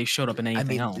know if they showed up in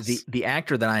anything else. the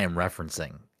actor that I am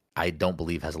referencing, I don't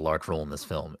believe has a large role in this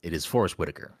film. It is Forrest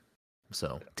Whitaker.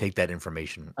 So take that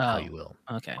information how you will.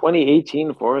 Okay.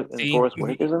 2018 Forrest See?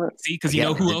 Whitaker's in it. See, because you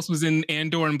know Again, who else was in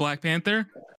Andor and Black Panther?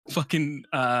 Fucking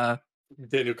Daniel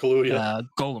Kaluuya.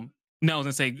 Golem. No, I was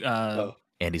gonna say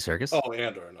Andy Serkis. Oh,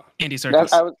 Andor, no. Andy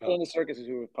Serkis. Andy Serkis is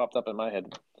who popped up in my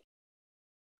head.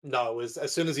 No, it was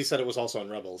as soon as he said it was also in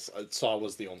Rebels. Saw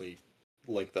was the only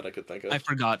link that I could think of. I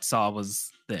forgot Saw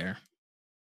was there.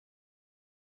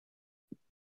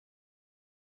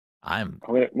 We're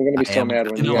gonna be so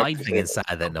mad when you something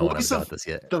inside that no one has got this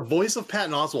yet. The voice of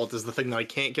Patton Oswalt is the thing that I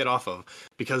can't get off of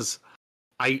because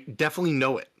I definitely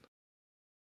know it.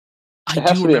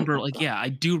 I do remember, I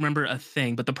do remember a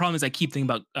thing, but the problem is I keep thinking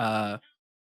about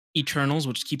Eternals,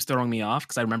 which keeps throwing me off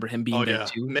because I remember him being there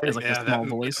too as like a small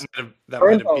voice. That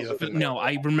might be the thing. No,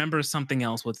 I remember something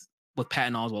else with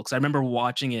Patton Oswalt because I remember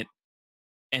watching it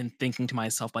and thinking to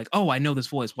myself like, oh, I know this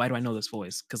voice. Why do I know this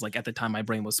voice? Because like at the time my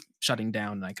brain was shutting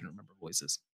down and I couldn't remember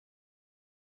voices.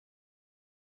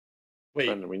 Wait,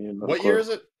 what year is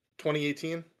it?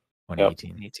 2018?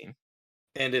 2018.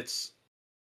 And it's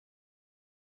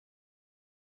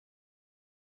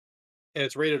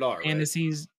rated R, right?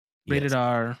 Fantasies, rated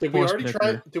R. Did we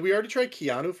already try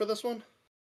Keanu for this one?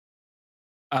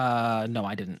 No,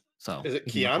 I didn't. So is it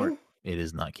Keanu? It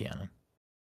is not Keanu.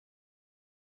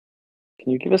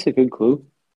 Can you give us a good clue?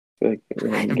 I'm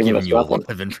giving you a lot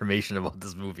of information about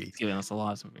this movie. He's giving us a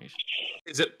lot of information.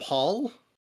 Is it Paul?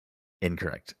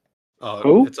 Incorrect.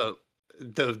 Who? It's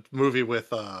the movie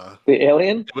with the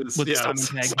alien. With Simon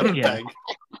Pegg.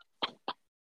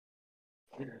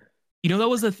 You know,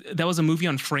 that was a movie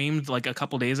on Framed like a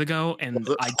couple days ago, and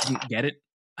I didn't get it.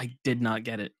 I did not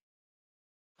get it.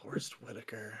 Forrest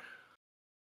Whitaker.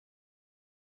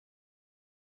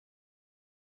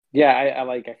 Yeah,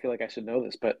 I feel like I should know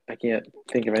this, but I can't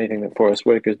think of anything that Forrest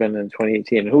Whitaker's been in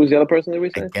 2018. Who was the other person that we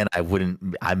said? Again,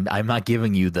 I'm not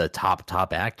giving you the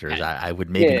top actors. I would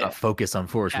maybe not focus on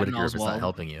Forrest Whitaker if it's not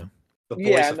helping you. The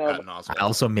voice of Patton Oswalt. I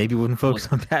also maybe wouldn't focus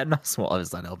on Patton Oswalt if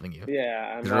it's not helping you.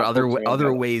 Yeah, there are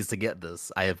other ways to get this.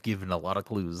 I have given a lot of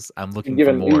clues. I'm looking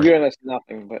for more. You've given us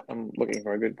nothing, but I'm looking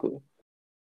for a good clue.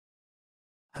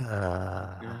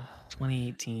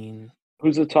 2018.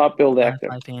 Who's the top billed actor?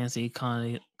 High fantasy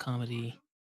comedy. I'm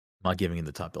not giving you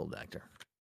the top billed actor.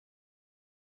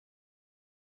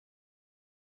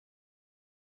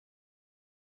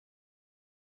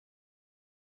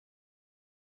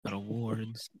 But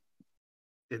awards.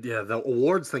 Yeah, the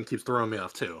awards thing keeps throwing me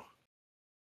off too.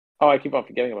 Oh, I keep on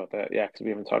forgetting about that. Yeah, because we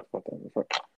haven't talked about that before.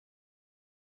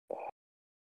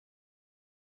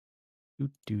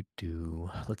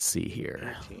 Let's see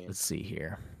here. 18.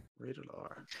 Rated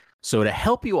R. So to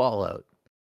help you all out,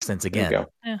 since again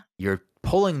you're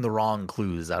pulling the wrong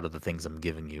clues out of the things I'm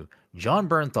giving you, Jon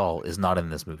Bernthal is not in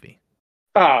this movie.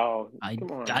 Oh,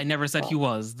 I never said he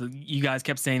was. You guys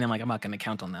kept saying I'm like, I'm not going to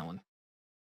count on that one.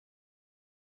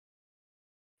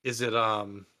 Is it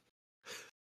the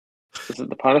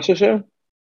Punisher show?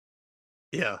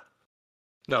 Yeah.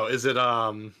 No, is it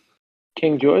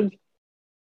King George?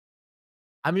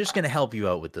 I'm just gonna help you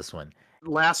out with this one.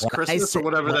 Last Christmas or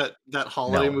whatever that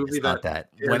holiday movie. It's not that.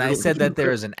 When I said that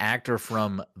there is an actor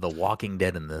from The Walking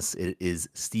Dead in this, it is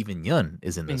Steven Yeun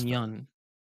is in this. Yeun.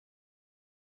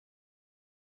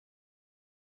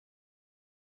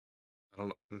 I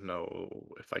don't know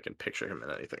if I can picture him in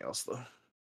anything else though.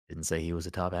 Didn't say he was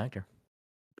a top actor.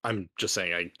 I'm just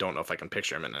saying I don't know if I can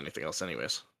picture him in anything else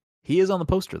anyways. He is on the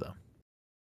poster though.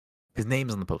 His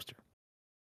name's on the poster.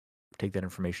 Take that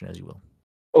information as you will.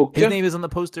 Okja? His name is on the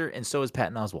poster, and so is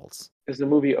Patton Oswalt's. Is the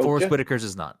movie Okja? Forrest Whitaker's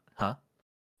is not, huh?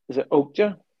 Is it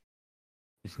Okja?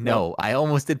 No, I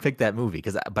almost did pick that movie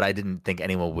but I didn't think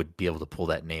anyone would be able to pull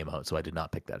that name out, so I did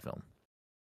not pick that film.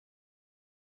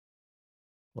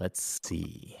 Let's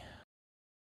see.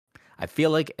 I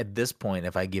feel like at this point,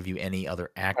 if I give you any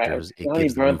other actors, it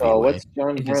gives the movie away. What's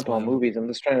Jon Bernthal movies? I'm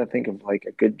just trying to think of like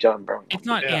a good Jon Bernthal. It's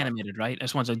not animated, right? I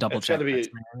just want to double check. It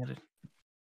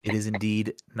is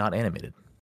indeed not animated.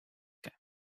 Okay.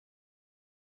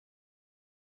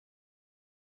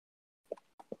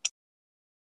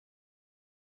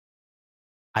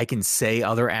 I can say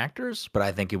other actors, but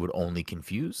I think it would only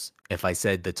confuse. If I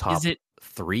said the top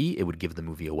 3, it would give the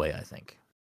movie away, I think.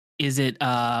 Is it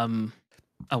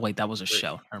oh wait, that was a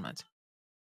show. Never mind.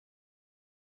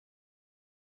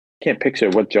 Can't picture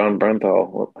what John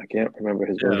Bernthal. Well, I can't remember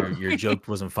his Yeah. name. Your joke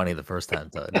wasn't funny the first time,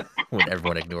 Todd, when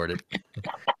everyone ignored it.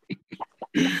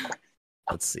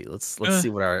 Let's see. Let's see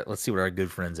what our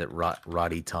good friends at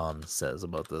Roddy Tom says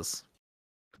about this.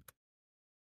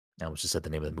 I almost just said the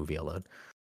name of the movie out loud.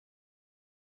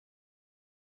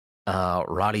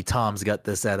 Roddy Tom's got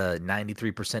this at a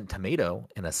 93% tomato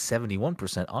and a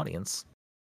 71% audience.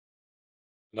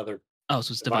 Another. Oh,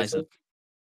 so it's divisive.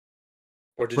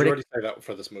 Or did you already say that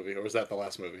for this movie, or was that the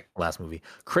last movie? Last movie.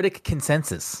 Critic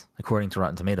consensus, according to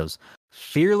Rotten Tomatoes,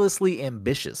 fearlessly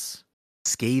ambitious,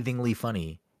 scathingly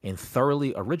funny, and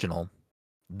thoroughly original.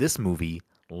 This movie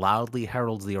loudly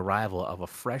heralds the arrival of a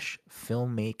fresh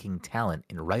filmmaking talent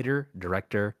in writer,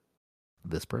 director,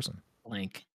 this person.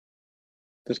 Blank.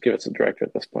 Just give it to the director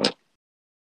at this point.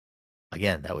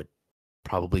 Again, that would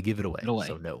probably give it away. away.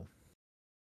 So no.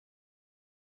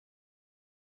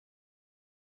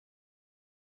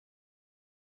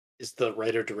 Is the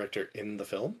writer director in the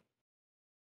film?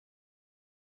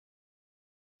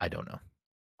 I don't know.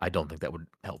 I don't think that would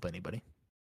help anybody.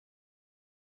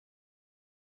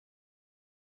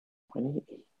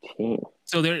 2018.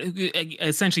 So they're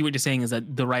essentially what you're saying is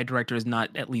that the right director is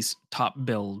not at least top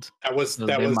billed. That was So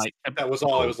that they was might- that was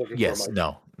all I was looking Yes, for, Mike.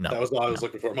 no. That was all I was no,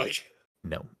 looking for, Mike.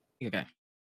 No. Okay.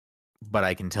 But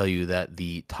I can tell you that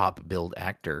the top billed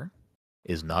actor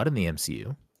is not in the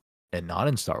MCU and not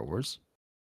in Star Wars.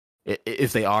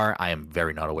 If they are, I am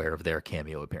very not aware of their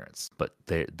cameo appearance, but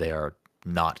they are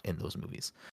not in those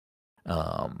movies.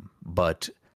 But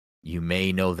you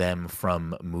may know them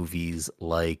from movies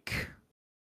like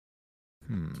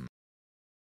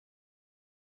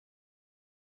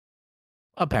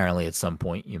apparently at some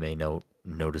point you may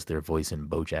notice their voice in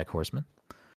BoJack Horseman,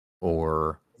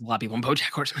 or A lot of people in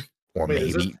BoJack Horseman. or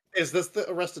Wait, maybe is this the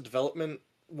Arrested Development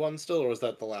one still, or was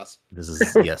that the last? this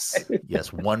is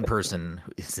yes one person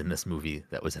who is in this movie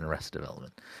that was in Arrested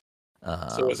Development.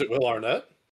 So is it Will Arnett?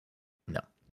 No.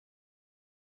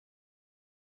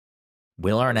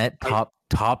 Will Arnett,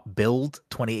 top billed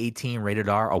 2018 rated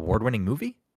R award-winning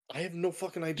movie? I have no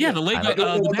fucking idea. Yeah, the I Lego don't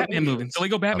know the what Batman movie movie. is. The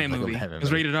Lego Batman Lego movie. Batman It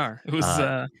was movie. rated R. It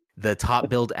was The top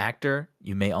billed actor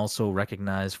you may also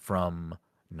recognize from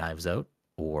Knives Out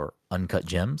or Uncut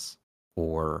Gems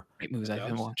or great movies I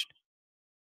haven't watched.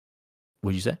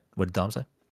 what did you say? What did Dom say?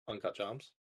 Uncut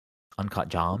Gems. Uncut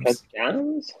Gems.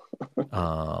 Jones?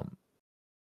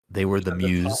 They were You the said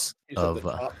muse you said of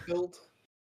the top build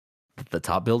the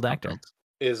top billed actor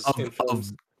is in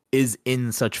films. is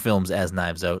in such films as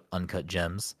Knives Out, Uncut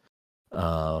Gems,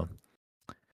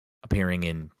 appearing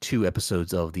in 2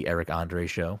 episodes of the Eric Andre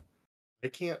Show. I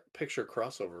can't picture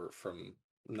crossover from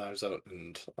Knives Out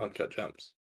and Uncut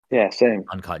Gems. Yeah, same.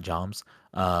 Uncut Gems.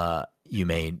 You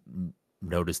may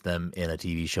notice them in a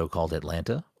TV show called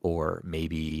Atlanta, or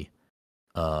maybe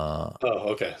Oh,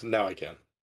 okay. Now I can.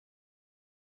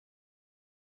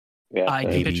 Yeah, I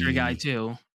can picture a Maybe- guy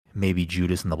too. maybe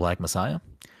Judas and the Black Messiah,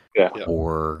 yeah. Yeah.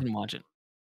 or Didn't watch it.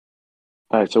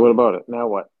 All right, so what about it? Now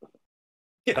what?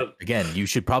 Yeah, again, you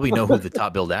should probably know who the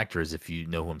top billed actor is if you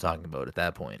know who I'm talking about at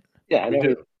that point. Yeah, I we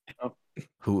know do.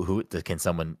 Who can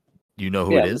someone who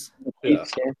Yeah. it is? Pete Yeah.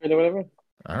 Stanford or whatever.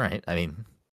 All right, I mean,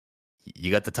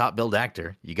 you got the top billed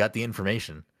actor, you got the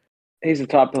information. He's the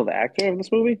top billed actor of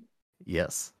this movie.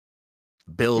 Yes,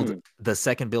 Hmm. the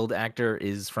second billed actor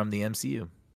is from the MCU,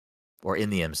 or in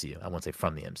the MCU. I won't say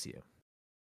from the MCU.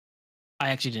 I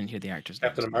actually didn't hear the actors.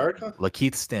 Captain names. America.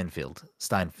 Lakeith Stanfield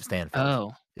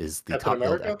Oh. is the Captain top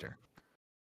billed America? actor.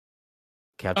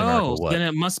 Captain America, Oh, what? then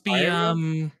it must be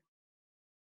Iron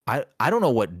I don't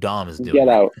know what Dom is doing. Get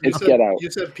out! You It's said, Get Out. You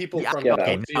said people Yeah, from. Get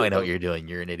okay, Out. now I know what you're doing.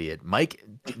 You're an idiot. Mike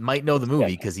might know the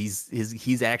movie because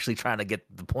he's actually trying to get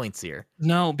the points here.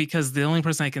 No, because the only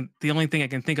thing I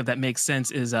can think of that makes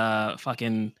sense is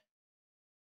fucking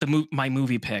my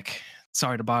movie pick.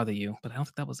 Sorry to bother you, but I don't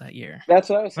think that was that year. That's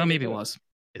what I was. Well, thinking maybe it too. was.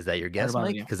 Is that your guess, about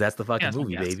Mike? you? Because that's the fucking Yeah, that's my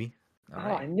movie, guess. baby. Oh, All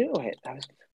right. I knew it. I was.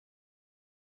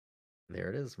 There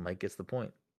it is. Mike gets the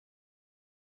point.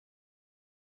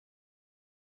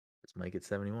 It's Mike at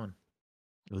 71.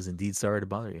 It was indeed sorry to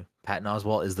bother you. Patton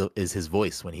Oswalt is his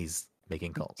voice when he's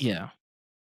making calls. Yeah.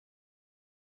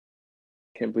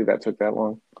 Can't believe that took that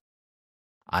long.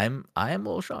 I am a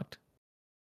little shocked.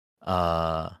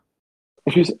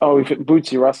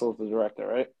 Bootsy Russell's the director,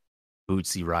 right?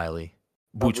 Bootsy Riley.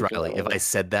 Boots Boots Riley. If Riley. I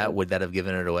said that, would that have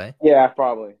given it away? Yeah,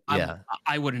 probably. Yeah.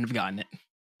 I wouldn't have gotten it.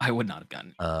 I would not have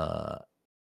gotten it.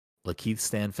 Lakeith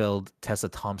Stanfield, Tessa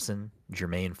Thompson,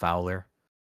 Jermaine Fowler,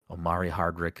 Omari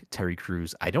Hardwick, Terry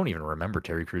Crews. I don't even remember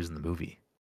Terry Crews in the movie.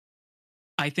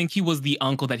 I think he was the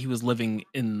uncle that he was living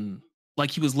in,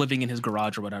 like he was living in his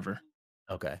garage or whatever.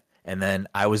 Okay. And then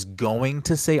I was going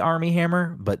to say Army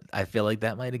Hammer, but I feel like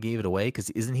that might have gave it away because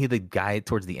isn't he the guy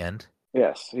towards the end?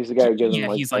 Yes, he's the guy who gives him Yeah,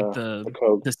 like he's like the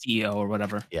code. the CEO or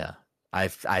whatever. Yeah, I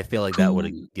feel like that would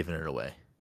have Who- given it away.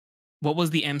 What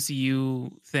was the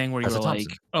MCU thing where you Tessa were like,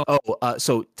 Thompson. oh,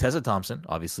 So Tessa Thompson,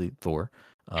 obviously Thor,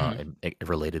 Mhm. and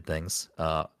related things.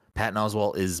 Patton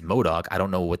Oswalt is MODOK. I don't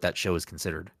know what that show is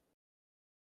considered.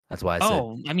 That's why I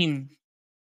said. I mean,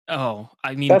 That's how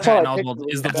Patton I Oswalt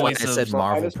pictured is the it. voice I of. said So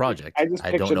Marvel I Project. just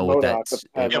I don't pictured know what MODOK that's.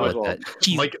 with Patton what Oswalt. that.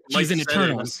 She's, Mike she's in said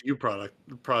Eternals. an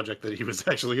MCU project that he was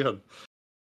actually in.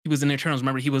 He was in Eternals.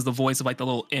 Remember, he was the voice of like the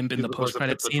little imp in He the was the voice post of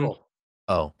credit Pit scene. Patrol.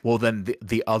 Oh well, then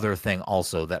the other thing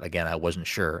also that again I wasn't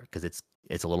sure because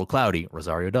it's a little cloudy.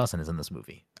 Rosario Dawson is in this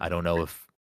movie. I don't know if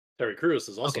Terry Crews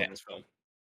is also Okay. in this film.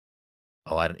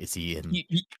 is he in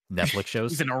He- Netflix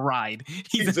shows? He's in a ride.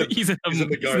 He's in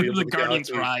the Guardians of the Guardians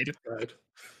Galaxy ride. ride.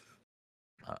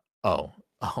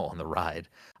 On the ride.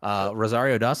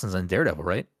 Rosario Dawson's in Daredevil,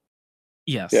 right?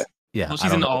 Yes. Yeah. Yeah, Well, I she's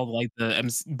don't in know. all like the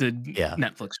Yeah.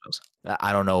 Netflix shows.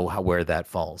 I don't know where that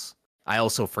falls. I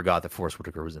also forgot that Forrest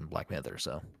Whitaker was in Black Panther.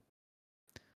 So,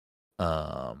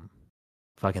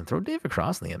 if I can throw David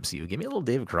Cross in the MCU, give me a little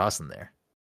David Cross in there.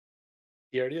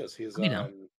 He already is. He's You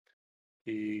know.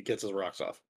 he gets his rocks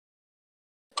off.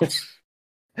 It's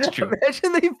true.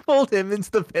 Imagine they pulled him into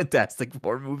the Fantastic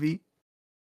Four movie.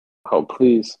 Oh,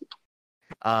 please.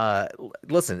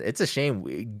 Listen, it's a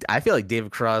shame. I feel like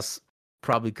David Cross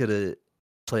probably could have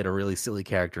played a really silly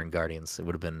character in Guardians. It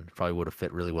would have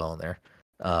fit really well in there.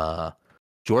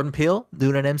 Jordan Peele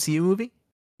doing an MCU movie?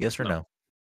 Yes or no?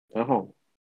 Oh,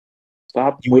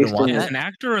 stop You wouldn't want wasting. As that? an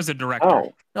actor or as a director?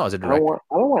 Oh, No, as a I director.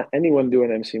 don't want anyone doing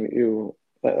MCU.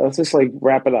 Let's just like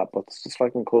wrap it up. Let's just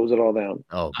fucking close it all down.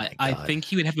 Oh my I God. think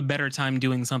he would have a better time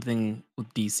doing something with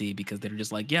DC because they're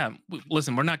just like, yeah,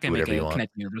 listen, we're not going to make Whatever you a want.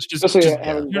 connected universe. Just Especially here's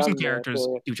having some done the- characters.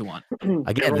 the- Do what you want.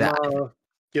 Again,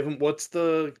 Give him what's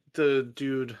the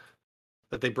dude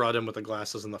that they brought in with the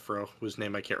glasses and the fro, whose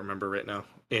name I can't remember right now.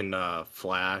 In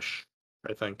Flash,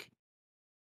 I think.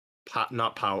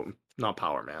 Not Power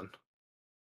Man.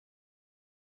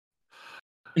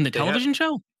 In the They had- television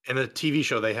show? In the TV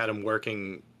show, they had him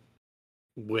working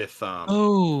with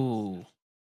Oh.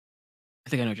 I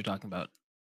think I know what you're talking about.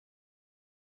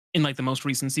 In like the most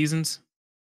recent seasons?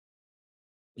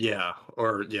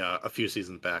 a few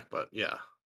seasons back, but yeah.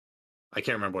 I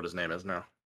can't remember what his name is now.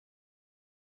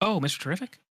 Oh, Mr.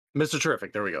 Terrific? Mr.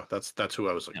 Terrific, there we go. That's who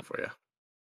I was looking Yep. for, yeah.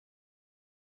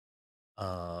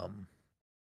 All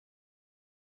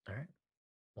right.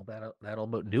 Well, that'll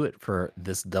about do it for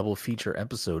this double feature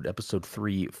episode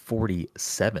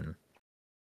 347.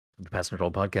 The Pass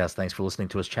Control Podcast. Thanks for listening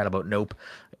to us chat about Nope.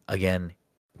 Again,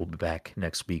 we'll be back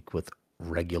next week with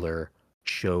regular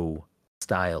show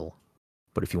style.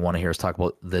 But if you want to hear us talk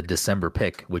about the December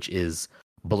pick, which is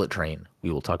Bullet Train,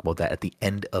 we will talk about that at the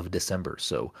end of December.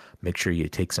 So make sure you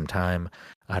take some time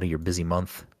out of your busy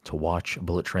month to watch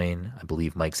Bullet Train. I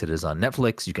believe Mike said it is on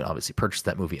Netflix. You can obviously purchase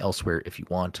that movie elsewhere if you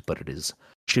want, but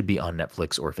should be on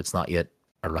Netflix, or if it's not yet,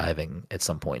 arriving at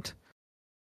some point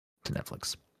to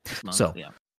Netflix. This month, So- yeah.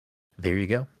 There you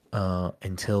go.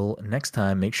 Until next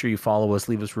time, make sure you follow us,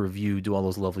 leave us a review, do all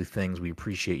those lovely things. We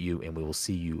appreciate you, and we will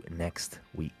see you next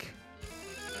week.